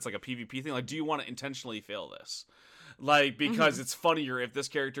 especially when it's like a PvP thing, like, do you want to intentionally fail this? Like, because it's funnier if this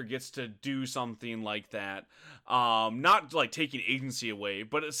character gets to do something like that. Not like taking agency away,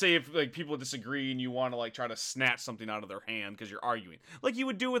 but say if like people disagree and you want to like try to snatch something out of their hand because you're arguing, like you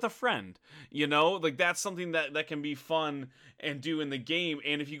would do with a friend, you know, like that's something that can be fun and do in the game.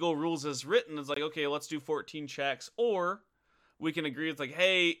 And if you go rules as written, it's like, okay, let's do 14 checks, or we can agree it's like,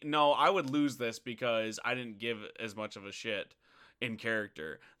 hey, no, I would lose this because I didn't give as much of a shit in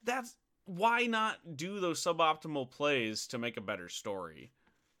character. That's why not do those suboptimal plays to make a better story?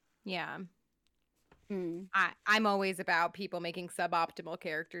 Yeah. I'm always about people making suboptimal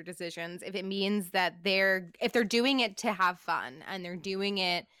character decisions if it means that if they're doing it to have fun and they're doing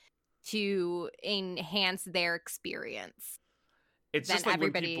it to enhance their experience. It's then just like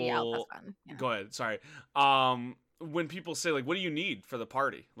everybody when people else has fun. Yeah. Go ahead, sorry. When people say like, what do you need for the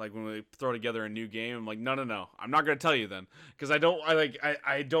party? Like when we throw together a new game, I'm like, no, I'm not going to tell you then. Because I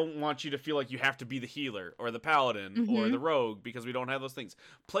don't want you to feel like you have to be the healer or the paladin or the rogue because we don't have those things.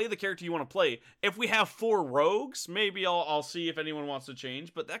 Play the character you want to play. If we have 4 rogues, maybe I'll see if anyone wants to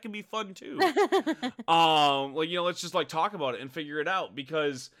change, but that can be fun too. Like, you know, let's just like talk about it and figure it out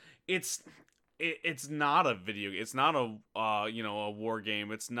because it's not a video. It's not a a war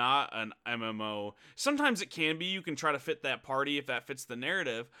game. It's not an MMO. Sometimes it can be. You can try to fit that party if that fits the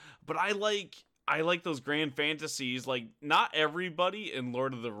narrative. But I like those grand fantasies. Like not everybody in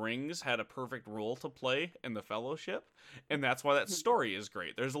Lord of the Rings had a perfect role to play in the Fellowship, and that's why that story is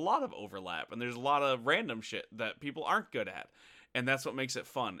great. There's a lot of overlap, and there's a lot of random shit that people aren't good at. And that's what makes it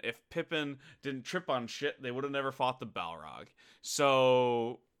fun. If Pippin didn't trip on shit, they would have never fought the Balrog.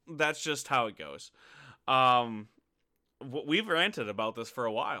 So that's just how it goes. We've ranted about this for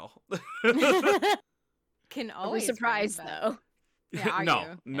a while. Can Are we always surprised rant, though? Yeah, are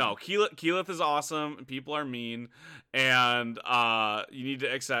you? No. Keyleth is awesome. People are mean, and you need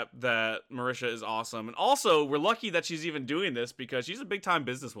to accept that Marisha is awesome. And also, we're lucky that she's even doing this because she's a big time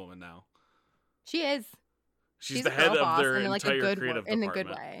businesswoman now. She is. She's the head of their in entire a good creative in department.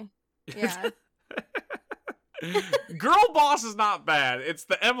 a good way. Yeah. Girl boss is not bad. It's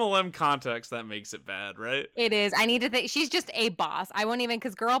the MLM context that makes it bad, right? It is. I need to think. She's just a boss. I won't even,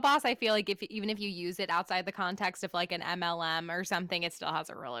 because girl boss, I feel like even if you use it outside the context of like an MLM or something, it still has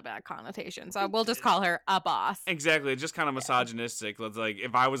a really bad connotation. So we'll just call her a boss. Exactly. It's just kind of misogynistic. It's like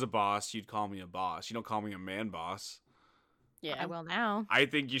if I was a boss, you'd call me a boss. You don't call me a man boss. Yeah, I will now. I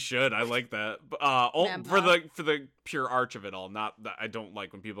think you should. I like that. For the pure arch of it all. Not that I don't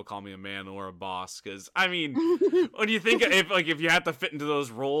like when people call me a man or a boss, because I mean, when you think if you have to fit into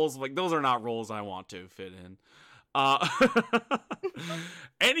those roles, like those are not roles I want to fit in.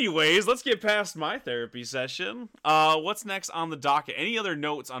 Anyways, let's get past my therapy session. What's next on the docket? Any other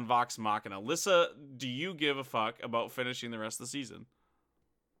notes on Vox Machina? Lissa, do you give a fuck about finishing the rest of the season?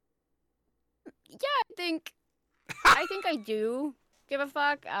 Yeah, I think I do give a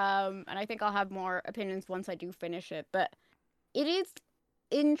fuck. And I think I'll have more opinions once I do finish it. But it is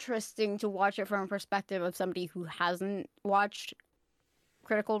interesting to watch it from a perspective of somebody who hasn't watched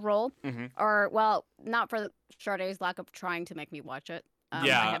Critical Role. Mm-hmm. Or, well, not for Sade's lack of trying to make me watch it.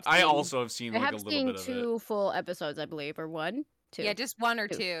 I also have seen like a little bit of it. 2 full episodes, I believe, or 1, 2. Yeah, just 1 or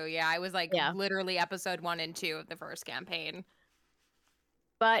 2. Yeah, I was like literally episode 1 and 2 of the first campaign.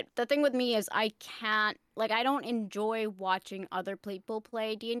 But the thing with me is I don't enjoy watching other people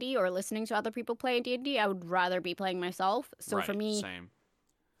play D&D or listening to other people play D&D. I would rather be playing myself. So for me, same.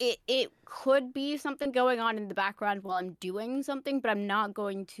 it could be something going on in the background while I'm doing something, but I'm not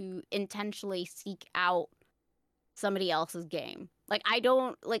going to intentionally seek out somebody else's game. Like, I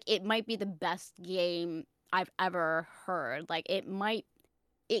don't, like, it might be the best game I've ever heard. Like, it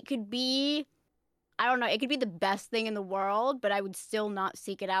could be, I don't know, it could be the best thing in the world, but I would still not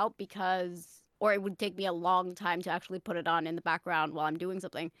seek it out or it would take me a long time to actually put it on in the background while I'm doing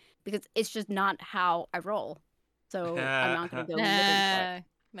something, because it's just not how I roll. So I'm not going to go looking for it.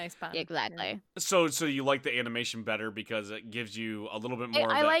 Nice pun. Exactly. So you like the animation better because it gives you a little bit more of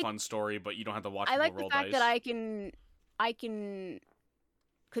that fun story, but you don't have to watch people roll dice. I like the fact that I can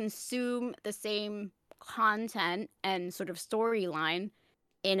consume the same content and sort of storyline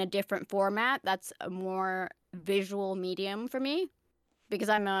in a different format. That's a more visual medium for me because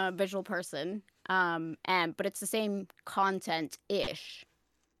I'm a visual person. But it's the same content-ish.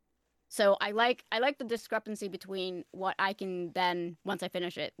 So I like the discrepancy between what I can then, once I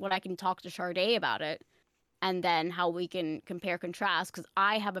finish it, what I can talk to Sharday about it, and then how we can compare contrast, because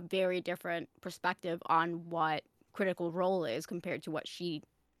I have a very different perspective on what Critical Role is compared to what she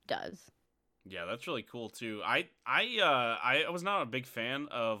does. Yeah, that's really cool too. I was not a big fan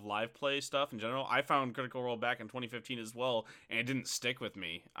of live play stuff in general. I found Critical Role back in 2015 as well, and it didn't stick with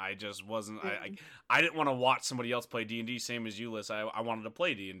me. I just wasn't. I didn't want to watch somebody else play D&D, same as you, Liz. I wanted to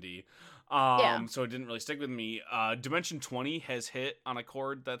play D&D. So it didn't really stick with me. Dimension 20 has hit on a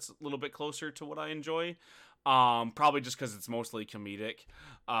chord that's a little bit closer to what I enjoy. Probably just because it's mostly comedic.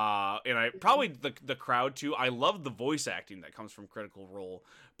 And I probably the crowd too. I love the voice acting that comes from Critical Role,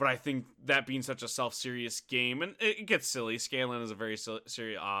 but I think that being such a self-serious game, and it gets silly. Scanlan is a very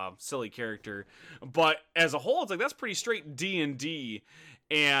silly character, but as a whole, it's like that's pretty straight D&D.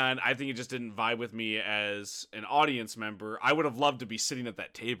 And I think it just didn't vibe with me as an audience member. I would have loved to be sitting at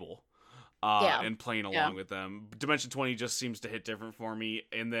that table. And playing along with them. Dimension 20 just seems to hit different for me.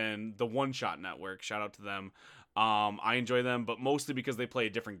 And then the One Shot Network, shout out to them. I enjoy them, but mostly because they play a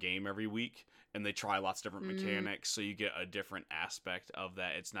different game every week and they try lots of different mechanics, so you get a different aspect of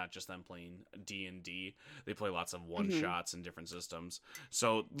that. It's not just them playing D&D. They play lots of one-shots and different systems.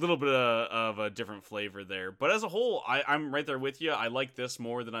 So a little bit of a different flavor there. But as a whole, I'm right there with you. I like this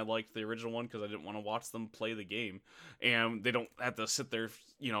more than I liked the original one because I didn't want to watch them play the game. And they don't have to sit there,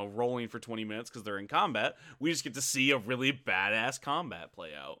 rolling for 20 minutes because they're in combat. We just get to see a really badass combat play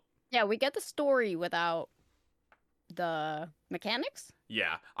out. Yeah, we get the story without the mechanics.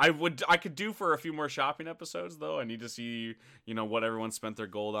 Yeah, I could do for a few more shopping episodes though. I need to see what everyone spent their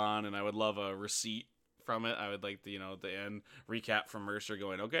gold on, and I would love a receipt from it. I would like the end recap from Mercer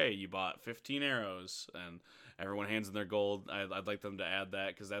going, okay, you bought 15 arrows and everyone hands in their gold. I'd like them to add that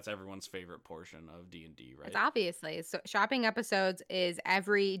because that's everyone's favorite portion of D&D, right? It's obviously. So shopping episodes is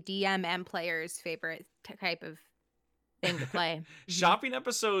every DM and player's favorite type of thing to play. Shopping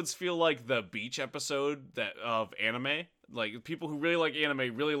episodes feel like the beach episode of anime. Like, people who really like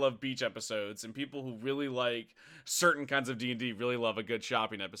anime really love beach episodes, and people who really like certain kinds of D&D really love a good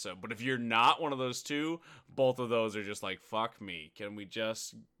shopping episode. But if you're not one of those two, both of those are just like, fuck me. Can we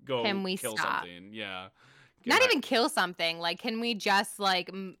just go kill something? Yeah. Not even kill something. Like, can we just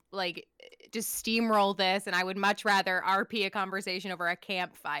just steamroll this? And I would much rather RP a conversation over a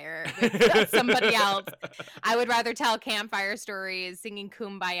campfire with somebody else. I would rather tell campfire stories, singing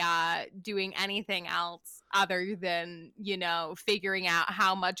Kumbaya, doing anything else other than, figuring out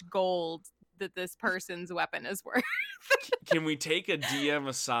how much gold that this person's weapon is worth. Can we take a DM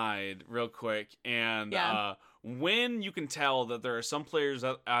aside real quick and when you can tell that there are some players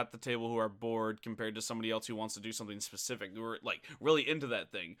at the table who are bored compared to somebody else who wants to do something specific, who are like really into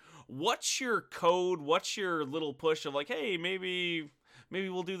that thing, what's your code? What's your little push of like, hey, maybe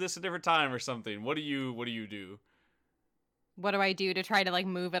we'll do this a different time or something? What do you do? What do I do to try to like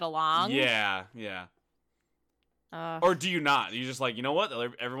move it along? Yeah. Or do you not? You just like, you know what?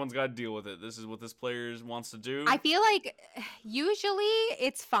 Everyone's got to deal with it. This is what this player wants to do. I feel like usually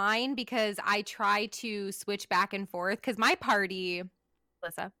it's fine because I try to switch back and forth because my party,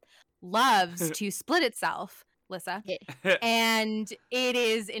 Lissa, loves to split itself, Lissa. And it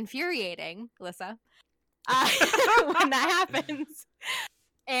is infuriating, Lissa, when that happens.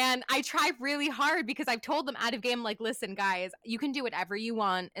 And I try really hard because I've told them out of game, like, listen, guys, you can do whatever you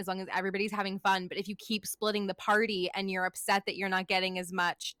want as long as everybody's having fun. But if you keep splitting the party and you're upset that you're not getting as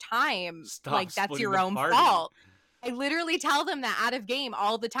much time, that's your own fault. I literally tell them that out of game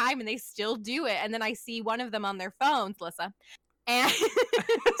all the time and they still do it. And then I see one of them on their phones, Lissa. And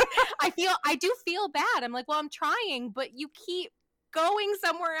I do feel bad. I'm like, well, I'm trying, but you keep going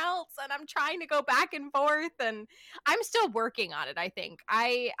somewhere else and I'm trying to go back and forth, and I'm still working on it. I think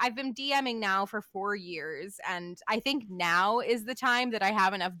I've been DMing now for 4 years, and I think now is the time that I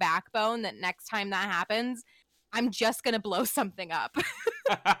have enough backbone that next time that happens, I'm just gonna blow something up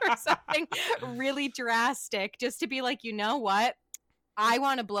or something really drastic, just to be like, you know what, I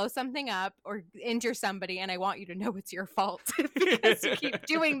want to blow something up or injure somebody, and I want you to know it's your fault because you keep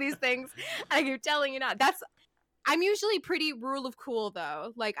doing these things and I keep telling you not. I'm usually pretty rule of cool,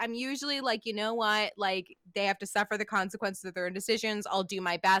 though. Like, I'm usually like, you know what? Like, they have to suffer the consequences of their own decisions. I'll do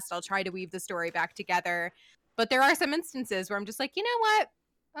my best. I'll try to weave the story back together. But there are some instances where I'm just like, you know what?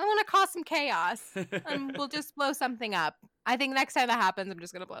 I want to cause some chaos, and we'll just blow something up. I think next time that happens, I'm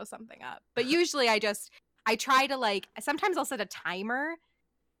just going to blow something up. But usually I try to, like, sometimes I'll set a timer.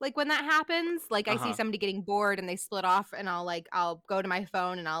 Like, when that happens, like, I see somebody getting bored and they split off, and I'll go to my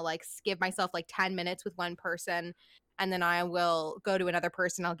phone and I'll, like, give myself, like, 10 minutes with one person, and then I will go to another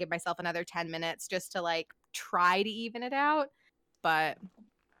person. I'll give myself another 10 minutes just to, like, try to even it out. But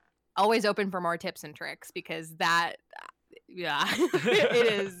always open for more tips and tricks, because that, yeah,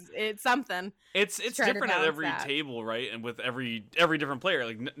 it's something. It's different at every table, right? And with every different player,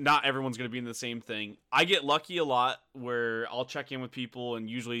 like not everyone's going to be in the same thing. I get lucky a lot where I'll check in with people and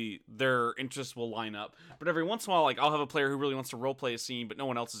usually their interests will line up. But every once in a while, like I'll have a player who really wants to roleplay a scene, but no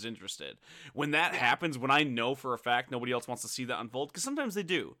one else is interested. When that happens, when I know for a fact nobody else wants to see that unfold, because sometimes they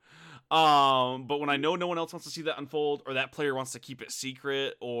do. But when I know no one else wants to see that unfold, or that player wants to keep it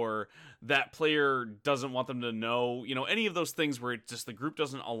secret, or that player doesn't want them to know, you know, any of those things where it just the group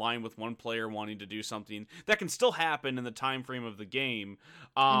doesn't align with one player wanting to do something, that can still happen in the time frame of the game.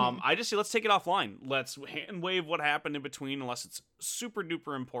 I just say, let's take it offline. Let's hand wave what happened in between, unless it's super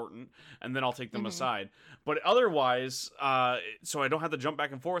duper important, and then I'll take them aside. But otherwise, so I don't have to jump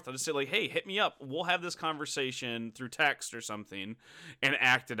back and forth, I'll just say, like, hey, hit me up. We'll have this conversation through text or something and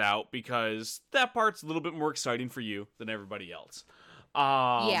act it out, because that part's a little bit more exciting for you than everybody else.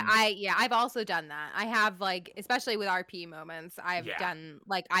 I've also done that. I have, like, especially with RP moments, I've done,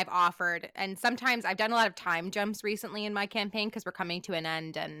 like, I've offered, and sometimes I've done a lot of time jumps recently in my campaign because we're coming to an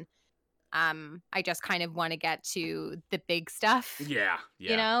end, and I just kind of want to get to the big stuff. Yeah.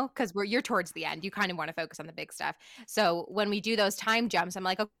 You know, because you're towards the end. You kind of want to focus on the big stuff. So when we do those time jumps, I'm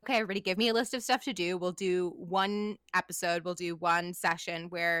like, okay, everybody, give me a list of stuff to do. We'll do one episode. We'll do one session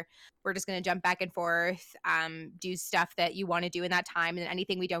where we're just going to jump back and forth, do stuff that you want to do in that time. And then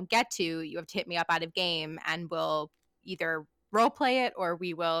anything we don't get to, you have to hit me up out of game, and we'll either role play it or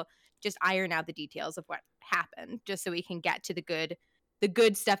we will just iron out the details of what happened, just so we can get to the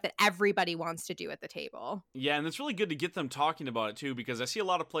good stuff that everybody wants to do at the table. Yeah, and it's really good to get them talking about it too, because I see a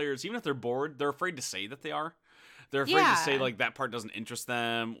lot of players, even if they're bored, they're afraid to say that they are. They're afraid to say, like, that part doesn't interest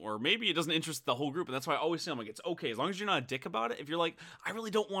them, or maybe it doesn't interest the whole group. And that's why I always say, I'm like, it's okay, as long as you're not a dick about it. If you're like, I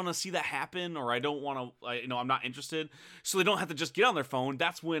really don't want to see that happen, or I don't want to, you know, I'm not interested, so they don't have to just get on their phone.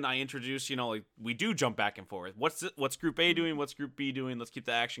 That's when I introduce, you know, like, we do jump back and forth. What's group A doing? What's group B doing? Let's keep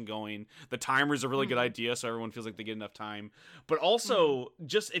the action going. The timer's a really good idea, so everyone feels like they get enough time. But also,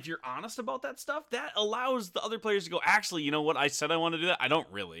 just if you're honest about that stuff, that allows the other players to go, actually, you know what? I said I want to do that. I don't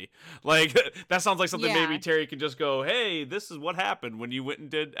really. Like, that sounds like something maybe Terry can just go, hey, this is what happened when you went and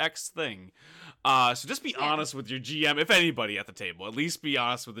did X thing. So just be honest with your GM, if anybody at the table. At least be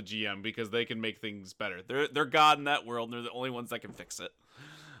honest with the GM, because they can make things better. They're God in that world, and they're the only ones that can fix it.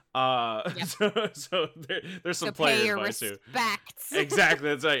 So there's some player advice too. Exactly,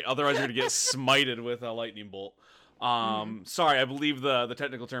 that's right. Otherwise, you're gonna get smited with a lightning bolt. Sorry, I believe the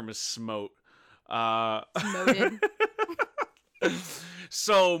technical term is smote. Smoted.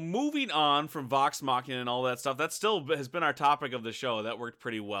 So moving on from Vox Machina and all that stuff, that still has been our topic of the show. That worked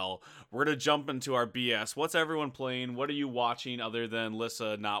pretty well. We're going to jump into our BS. What's everyone playing? What are you watching other than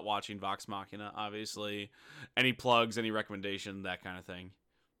Lissa not watching Vox Machina, obviously? Any plugs, any recommendation, that kind of thing?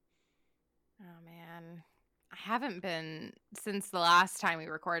 Oh, man. I haven't been, since the last time we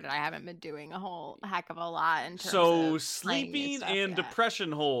recorded, I haven't been doing a whole heck of a lot in terms of sleeping and depression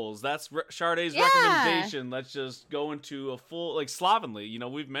holes. That's Shardae's recommendation. Let's just go into a full, like, slovenly. You know,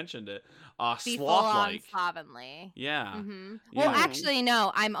 we've mentioned it. Sloth-like. Slovenly. Yeah. Mm-hmm. Well, actually,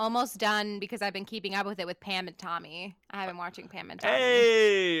 no. I'm almost done because I've been keeping up with it with Pam and Tommy. I have been watching Pam and Tommy.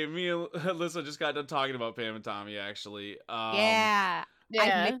 Hey! Me and Alyssa just got done talking about Pam and Tommy, actually. Yeah. I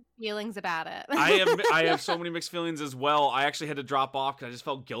have mixed feelings about it. I have so many mixed feelings as well. I actually had to drop off because I just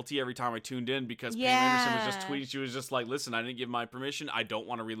felt guilty every time I tuned in, because Pam Anderson was just tweeting. She was just like, listen, I didn't give my permission. I don't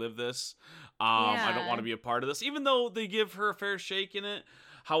want to relive this. I don't want to be a part of this. Even though they give her a fair shake in it,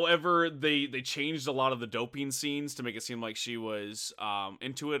 However, they changed a lot of the doping scenes to make it seem like she was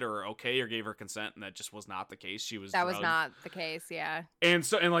into it or okay or gave her consent, and that just was not the case. She was That drugged. was not the case, yeah. And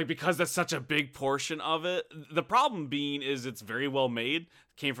so, and like, because that's such a big portion of it, the problem being is it's very well made.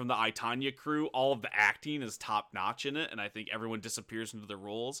 Came from the I, Tonya crew. All of the acting is top notch in it, and I think everyone disappears into their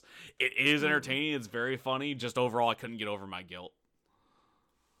roles. It is entertaining. It's very funny. Just overall, I couldn't get over my guilt.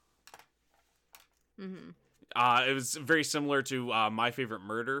 It was very similar to My Favorite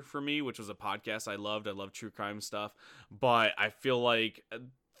Murder for me, which was a podcast I loved. I love true crime stuff, but I feel like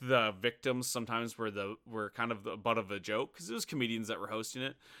the victims sometimes were kind of the butt of a joke because it was comedians that were hosting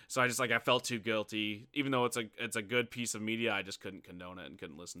it. So I felt too guilty, even though it's a good piece of media. I just couldn't condone it and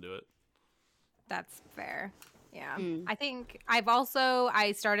couldn't listen to it. That's fair. Yeah. I think I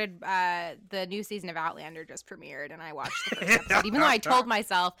started the new season of Outlander just premiered, and I watched the first episode. Even though I told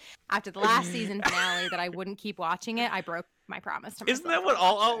myself after the last season finale that I wouldn't keep watching it, I broke my promise to myself. Isn't that what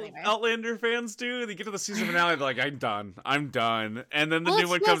all Outlander fans do? They get to the season finale, they're like, I'm done. And then the new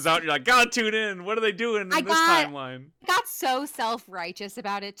one comes out, and you're like, gotta tune in. What are they doing in this timeline? I got so self-righteous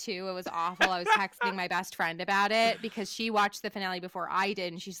about it, too. It was awful. I was texting my best friend about it because she watched the finale before I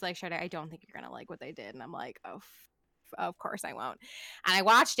did, and she's like, Shada, I don't think you're gonna like what they did. And I'm like, oh, of course I won't. And I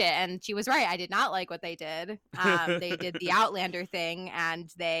watched it, and she was right. I did not like what they did. They did the Outlander thing, and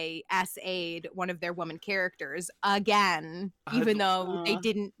they SA'd one of their woman characters again, even though they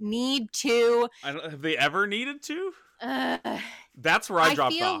didn't need to. Have they ever needed to? That's where I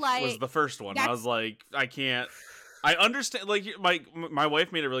dropped off. Was the first one. I was like, I can't. I understand, like, my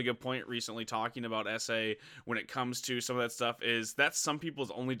wife made a really good point recently talking about SA when it comes to some of that stuff, is that's some people's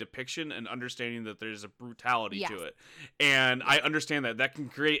only depiction and understanding that there's a brutality to it. And I understand that can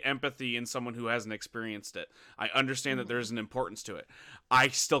create empathy in someone who hasn't experienced it. I understand that there's an importance to it. I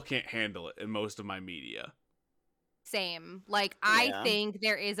still can't handle it in most of my media. Same. Like, I think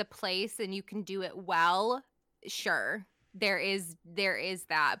there is a place and you can do it well. Sure. There is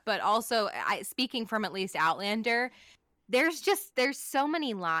that, but also speaking from at least Outlander, there's so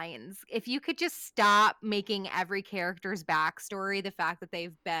many lines. If you could just stop making every character's backstory the fact that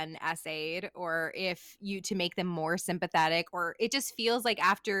they've been SA'd, or if you to make them more sympathetic, or it just feels like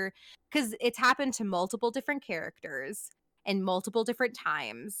after, because it's happened to multiple different characters and multiple different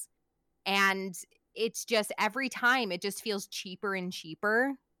times, and it's just every time it just feels cheaper and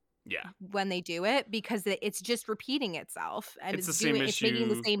cheaper. Yeah, when they do it, because it's just repeating itself, and it's the same issue. It's making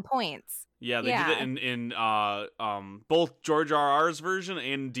the same points. Yeah, they did it in both George R.R.'s version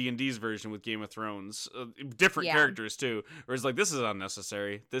and D&D's version with Game of Thrones. Different characters too. Whereas like, this is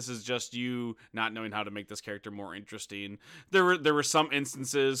unnecessary. This is just you not knowing how to make this character more interesting. There were some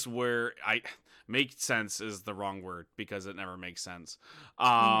instances where make sense is the wrong word because it never makes sense.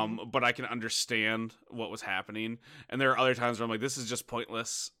 But I can understand what was happening. And there are other times where I'm like, this is just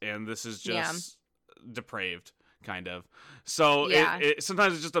pointless and this is just depraved, kind of. So it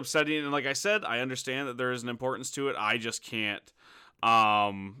sometimes it's just upsetting. And like I said, I understand that there is an importance to it. I just can't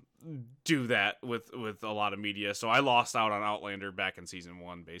do that with a lot of media. So I lost out on Outlander back in season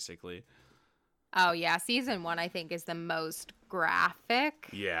 1, basically. Oh, yeah. Season 1, I think, is the most graphic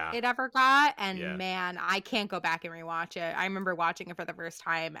it ever got. And man, I can't go back and rewatch it. I remember watching it for the first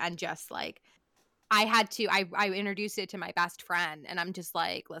time and just like, I introduced it to my best friend, and I'm just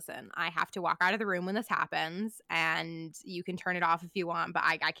like, listen, I have to walk out of the room when this happens, and you can turn it off if you want, but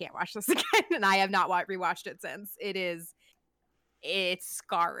I can't watch this again. And I have not rewatched it since. It's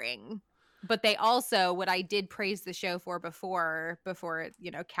scarring. But they also, what I did praise the show for before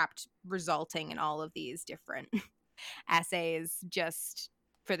it, kept resulting in all of these different essays just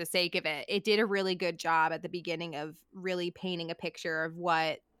for the sake of it. It did a really good job at the beginning of really painting a picture of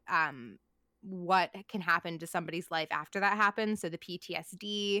what can happen to somebody's life after that happens. So the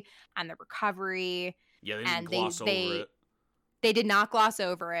PTSD and the recovery. Yeah, they didn't gloss over it. They did not gloss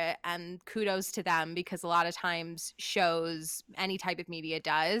over it, and kudos to them, because a lot of times shows, any type of media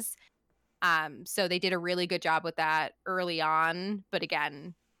does. So they did a really good job with that early on, but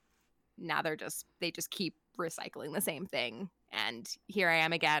again, now they just keep recycling the same thing. And here I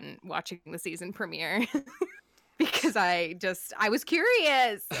am again watching the season premiere because I was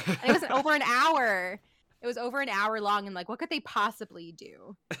curious. And it was over an hour. It was over an hour long, and like, what could they possibly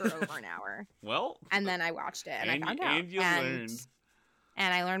do for over an hour? Well, and then I watched it, and I found out. And you learned.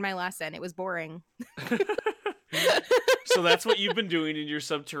 And I learned my lesson. It was boring. So that's what you've been doing in your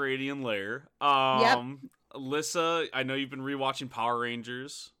subterranean lair. Alyssa, I know you've been rewatching Power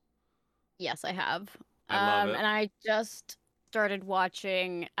Rangers. Yes, I have. I love it. And I just started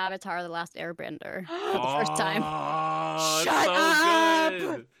watching Avatar: The Last Airbender for the first time. Shut so up!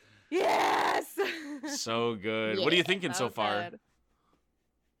 Good. Yes! So good. What are you thinking so far? Good.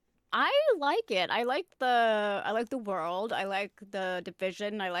 I like it. I like the world. I like the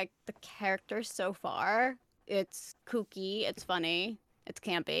division. I like the characters so far. It's kooky. It's funny. It's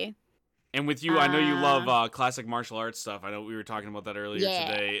campy. And with you, I know you Uh, love classic martial arts stuff. I know we were talking about that earlier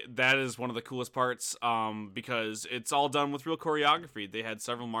Yeah. today. That is one of the coolest parts because it's all done with real choreography. They had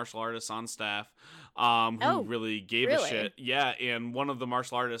several martial artists on staff who Oh, really gave a really? shit. Yeah, and one of the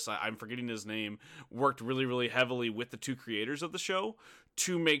martial artists, I'm forgetting his name, worked really, really heavily with the two creators of the show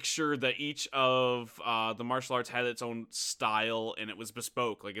to make sure that each of the martial arts had its own style and it was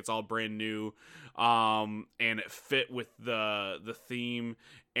bespoke. Like, it's all brand new and it fit with the theme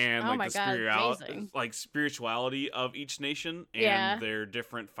and Oh like my the God, amazing. spirituality of each nation and Yeah. their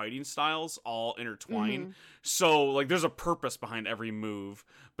different fighting styles all intertwine. Mhm. So like there's a purpose behind every move,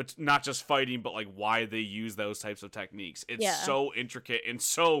 but not just fighting, but like why they use those types of techniques. It's Yeah. so intricate and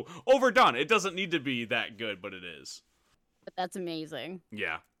so overdone. It doesn't need to be that good, but it is. But that's amazing.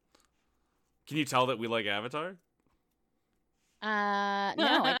 Yeah. Can you tell that we like Avatar? No,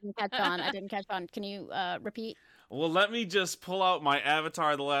 I didn't catch on. I didn't catch on. Can you repeat? Well, let me just pull out my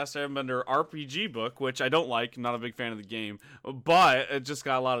Avatar The Last Airbender RPG book, which I don't like. I'm not a big fan of the game. But it just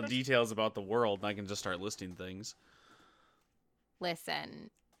got a lot of details about the world, and I can just start listing things.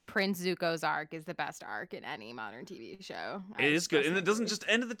 Listen, Prince Zuko's arc is the best arc in any modern TV show. It is good, and it doesn't just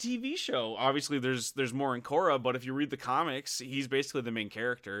end at the TV show. Obviously, there's more in Korra, but if you read the comics, he's basically the main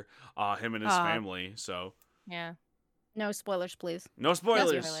character, him and his family. So Yeah. No spoilers, please. no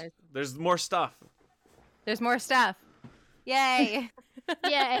spoilers. spoilers. There's more stuff. There's more stuff. Yay.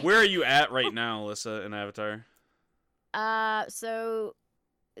 Yay. Where are you at right now, Alyssa, in Avatar? So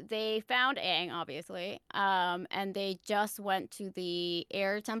they found Aang, obviously. And they just went to the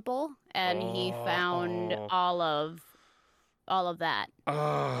air temple, and he found Oh. all of that.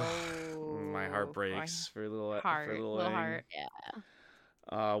 Oh, my heart Oh, breaks for a little Heart, for a little little Aang. heart.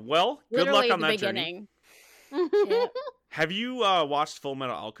 Yeah. Well, good Literally luck on the that journey. beginning. Yeah. Have you watched Full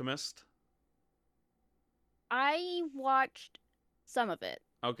Metal Alchemist? I watched some of it.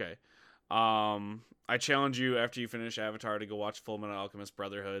 Okay. I challenge you after you finish Avatar to go watch Full Metal Alchemist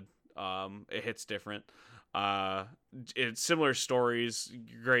Brotherhood. It hits different. It's similar stories,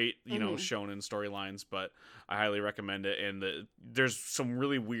 great, shonen storylines, but I highly recommend it. And there's some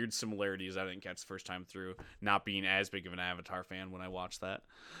really weird similarities I didn't catch the first time through, not being as big of an Avatar fan when I watched that.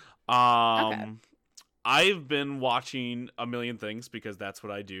 Okay. I've been watching a million things because that's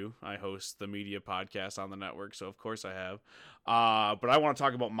what I do. I host the media podcast on the network, so of course I have. But I want to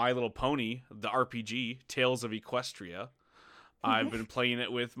talk about My Little Pony, the RPG, Tales of Equestria. I've been playing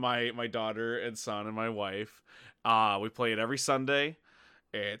it with my daughter and son and my wife. We play it every Sunday.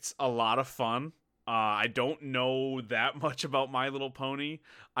 It's a lot of fun. I don't know that much about My Little Pony.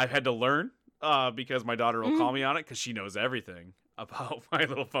 I've had to learn because my daughter will call me on it because she knows everything about My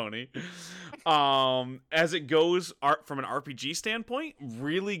Little Pony. As it goes from an RPG standpoint,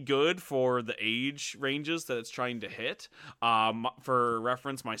 really good for the age ranges that it's trying to hit. For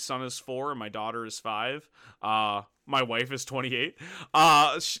reference, my son is 4 and my daughter is 5. My wife is 28.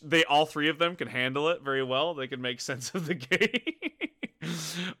 They all three of them can handle it very well. They can make sense of the game.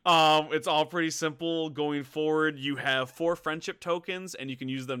 It's all pretty simple going forward. You have 4 friendship tokens and you can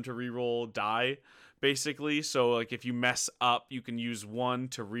use them to reroll die, basically. So like if you mess up, you can use 1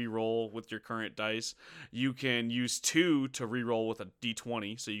 to reroll with your current dice. You can use 2 to reroll with a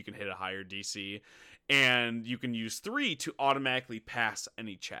d20, so you can hit a higher DC. And you can use 3 to automatically pass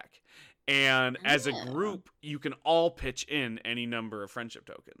any check. And as a group, you can all pitch in any number of friendship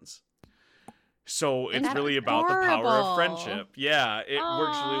tokens. So it's That's really about the power of adorable. friendship. Yeah, it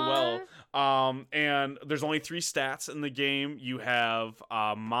works really well. And there's only 3 stats in the game. You have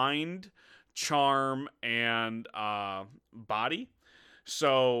mind, charm, and body.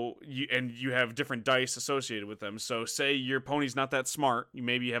 So you have different dice associated with them. So say your pony's not that smart, you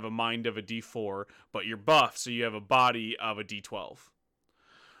maybe have a mind of a D4, but you're buff, so you have a body of a D12.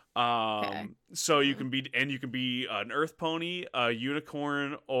 So you can be an earth pony, a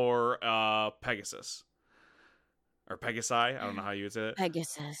unicorn, or a Pegasus. Or Pegasi, I don't know how you would say it.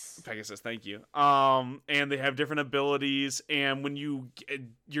 Pegasus, thank you. And they have different abilities, and when you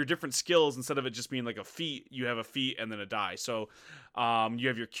your different skills, instead of it just being like a feat, you have a feat and then a die. So you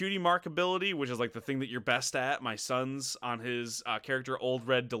have your cutie mark ability, which is like the thing that you're best at. My son's on his character Old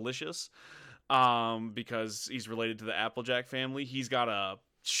Red Delicious, because he's related to the Applejack family. He's got a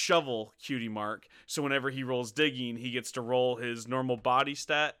shovel cutie mark, so whenever he rolls digging, he gets to roll his normal body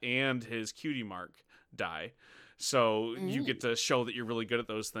stat and his cutie mark die. So you get to show that you're really good at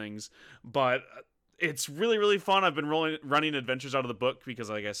those things. But it's really, really fun. I've been running adventures out of the book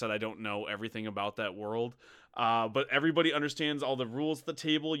because, like I said, I don't know everything about that world. But everybody understands all the rules at the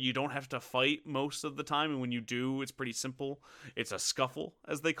table. You don't have to fight most of the time, and when you do, it's pretty simple. It's a scuffle,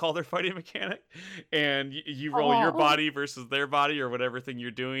 as they call their fighting mechanic, and you roll your body versus their body or whatever thing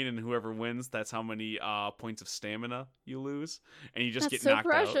you're doing, and whoever wins, that's how many points of stamina you lose, and you just get knocked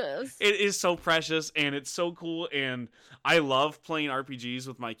out. It is so precious, and it's so cool, and I love playing RPGs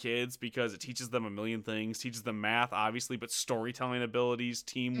with my kids because it teaches them a million things. Teaches them math, obviously, but storytelling abilities,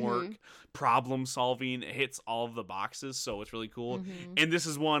 teamwork, problem solving. It hits all of the boxes, so it's really cool. And this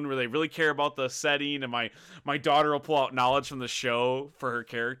is one where they really care about the setting, and my daughter will pull out knowledge from the show for her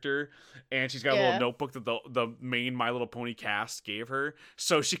character, and she's got a little notebook that the main My Little Pony cast gave her,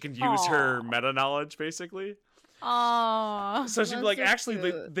 so she can use her meta knowledge, basically. Oh, so she'd be like,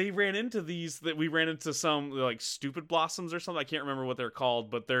 actually, they ran into these, that we ran into some like stupid blossoms or something. I can't remember what they're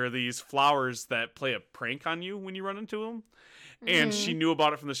called, but they're these flowers that play a prank on you when you run into them. And she knew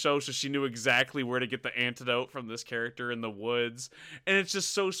about it from the show, so she knew exactly where to get the antidote from this character in the woods. And it's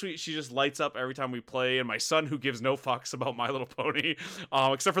just so sweet. She just lights up every time we play. And my son, who gives no fucks about My Little Pony,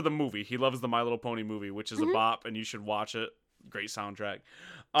 except for the movie. He loves the My Little Pony movie, which is a bop, and you should watch it. Great soundtrack.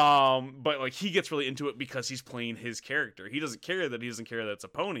 But like he gets really into it because he's playing his character. He doesn't care that it's a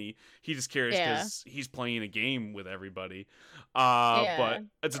pony. He just cares because he's playing a game with everybody. But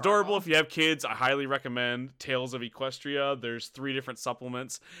it's adorable. If you have kids, I highly recommend Tales of Equestria. There's 3 different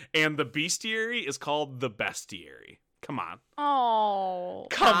supplements, and the bestiary is called the Bestiary. Come on. Oh.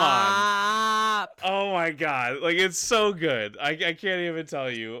 Come on. Oh my god. Like, it's so good. I can't even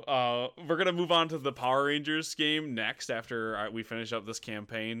tell you. We're going to move on to the Power Rangers game next after we finish up this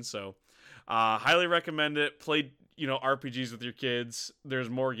campaign. So, highly recommend it. Play, RPGs with your kids. There's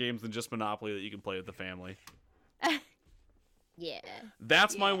more games than just Monopoly that you can play with the family. Yeah.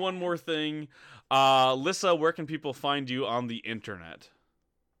 That's my one more thing. Lissa, where can people find you on the internet?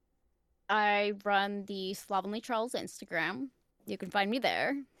 I run the Slovenly Trulls Instagram. You can find me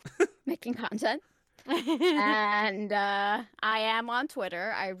there, making content. And I am on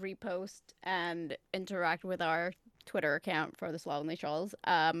Twitter. I repost and interact with our Twitter account for the Slovenly Trulls.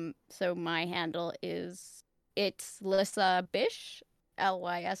 So my handle is Lissa Bish,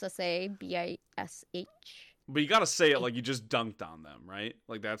 LYSSABISH. But you gotta say it like you just dunked on them, right?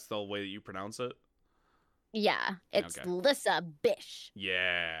 Like that's the way that you pronounce it? Yeah, it's Lissa Bish.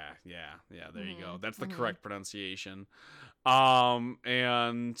 Yeah, there you go. That's the correct pronunciation.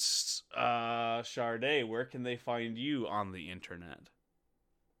 And Sade, where can they find you on the internet?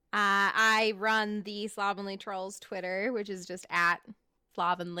 I run the Slovenly Trulls Twitter, which is just at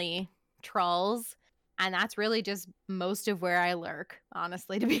Slovenly Trulls. And that's really just most of where I lurk,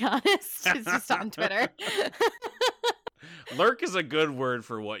 honestly, to be honest. It's just on Twitter. Lurk is a good word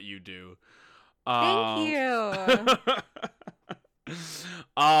for what you do. Thank you.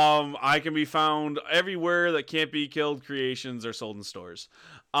 I can be found everywhere that Can't Be Killed Creations are sold in stores.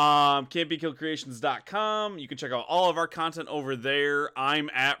 Can'tBeKilledCreations.com. You can check out all of our content over there.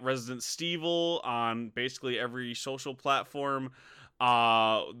 I'm at Resident Stevel on basically every social platform.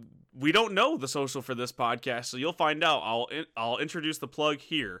 We don't know the social for this podcast, so you'll find out. I'll introduce the plug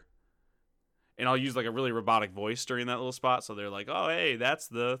here. And I'll use like a really robotic voice during that little spot, so they're like, "Oh, hey, that's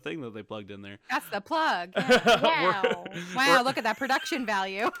the thing that they plugged in there." That's the plug. Yeah. Wow! Look at that production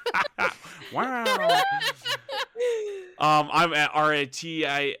value. Wow. I'm at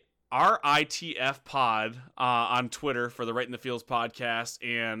RITF Pod on Twitter for the Right in the Fields podcast,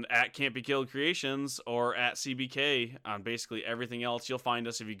 and at Can't Be Killed Creations or at CBK on basically everything else. You'll find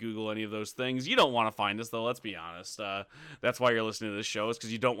us if you Google any of those things. You don't want to find us, though, let's be honest. That's why you're listening to this show, is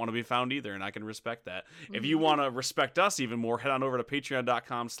because you don't want to be found either, and I can respect that. If you want to respect us even more, head on over to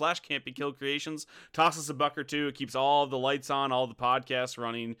patreon.com/Can't Be Killed Creations. Toss us a buck or two. It keeps all the lights on, all the podcasts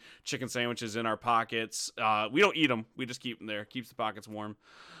running, chicken sandwiches in our pockets. We don't eat them. We just keep them there. Keeps the pockets warm.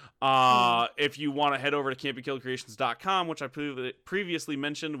 If you want to head over to Can'tBeKilledCreations.com, which I previously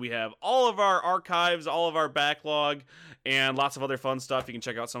mentioned, we have all of our archives, all of our backlog, and lots of other fun stuff. You can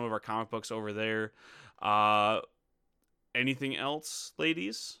check out some of our comic books over there. Anything else,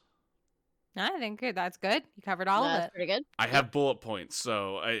 ladies? I think that's good. You covered all of it. That's pretty good. I have bullet points,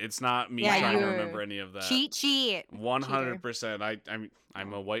 so it's not me trying to remember any of that. Cheat sheet. 100%.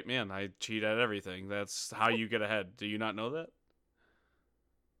 I'm a white man. I cheat at everything. That's how you get ahead. Do you not know that?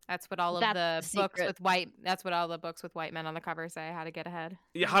 That's what all of the books with white. That's what all the books with white men on the cover say. How to get ahead.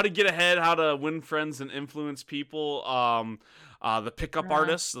 Yeah, how to get ahead. How to win friends and influence people. The pickup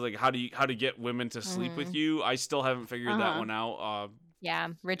artists. Like how to get women to sleep with you. I still haven't figured that one out. Yeah,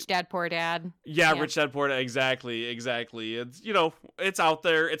 Rich Dad Poor Dad. Yeah, Rich Dad Poor Dad. Exactly. It's it's out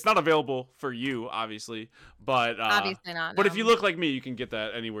there. It's not available for you, obviously, but obviously not. But if you look like me, you can get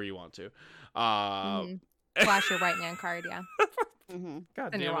that anywhere you want to. Flash your white man card, yeah. Mm-hmm.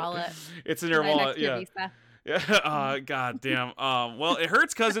 God In damn your it. wallet. It's in your Right next wallet. to your Yeah. Visa. Yeah, god damn. Well, it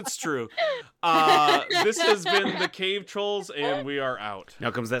hurts because it's true. This has been the Cave Trolls, and we are out.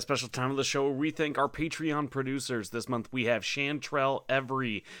 Now comes that special time of the show where we thank our Patreon producers. This month we have Chantrell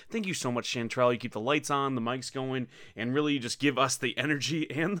Every. Thank you so much, Chantrell. You keep the lights on, the mics going, and really just give us the energy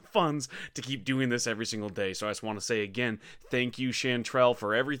and the funds to keep doing this every single day. So I just want to say again, thank you, Chantrell,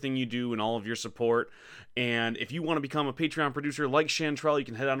 for everything you do and all of your support. And if you want to become a Patreon producer like Chantrell, you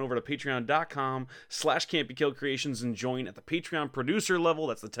can head on over to patreon.com/Can'tBeKilledCreations and join at the Patreon producer level.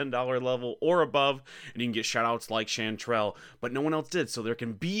 That's the $10 level or above. And you can get shout outs like Chantrell. But no one else did, so there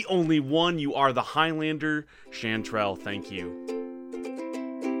can be only one. You are the Highlander. Chantrell, thank you.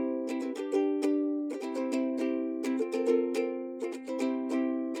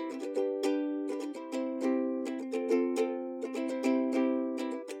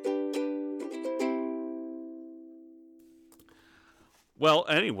 Well,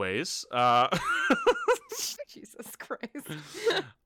 anyways, Jesus Christ.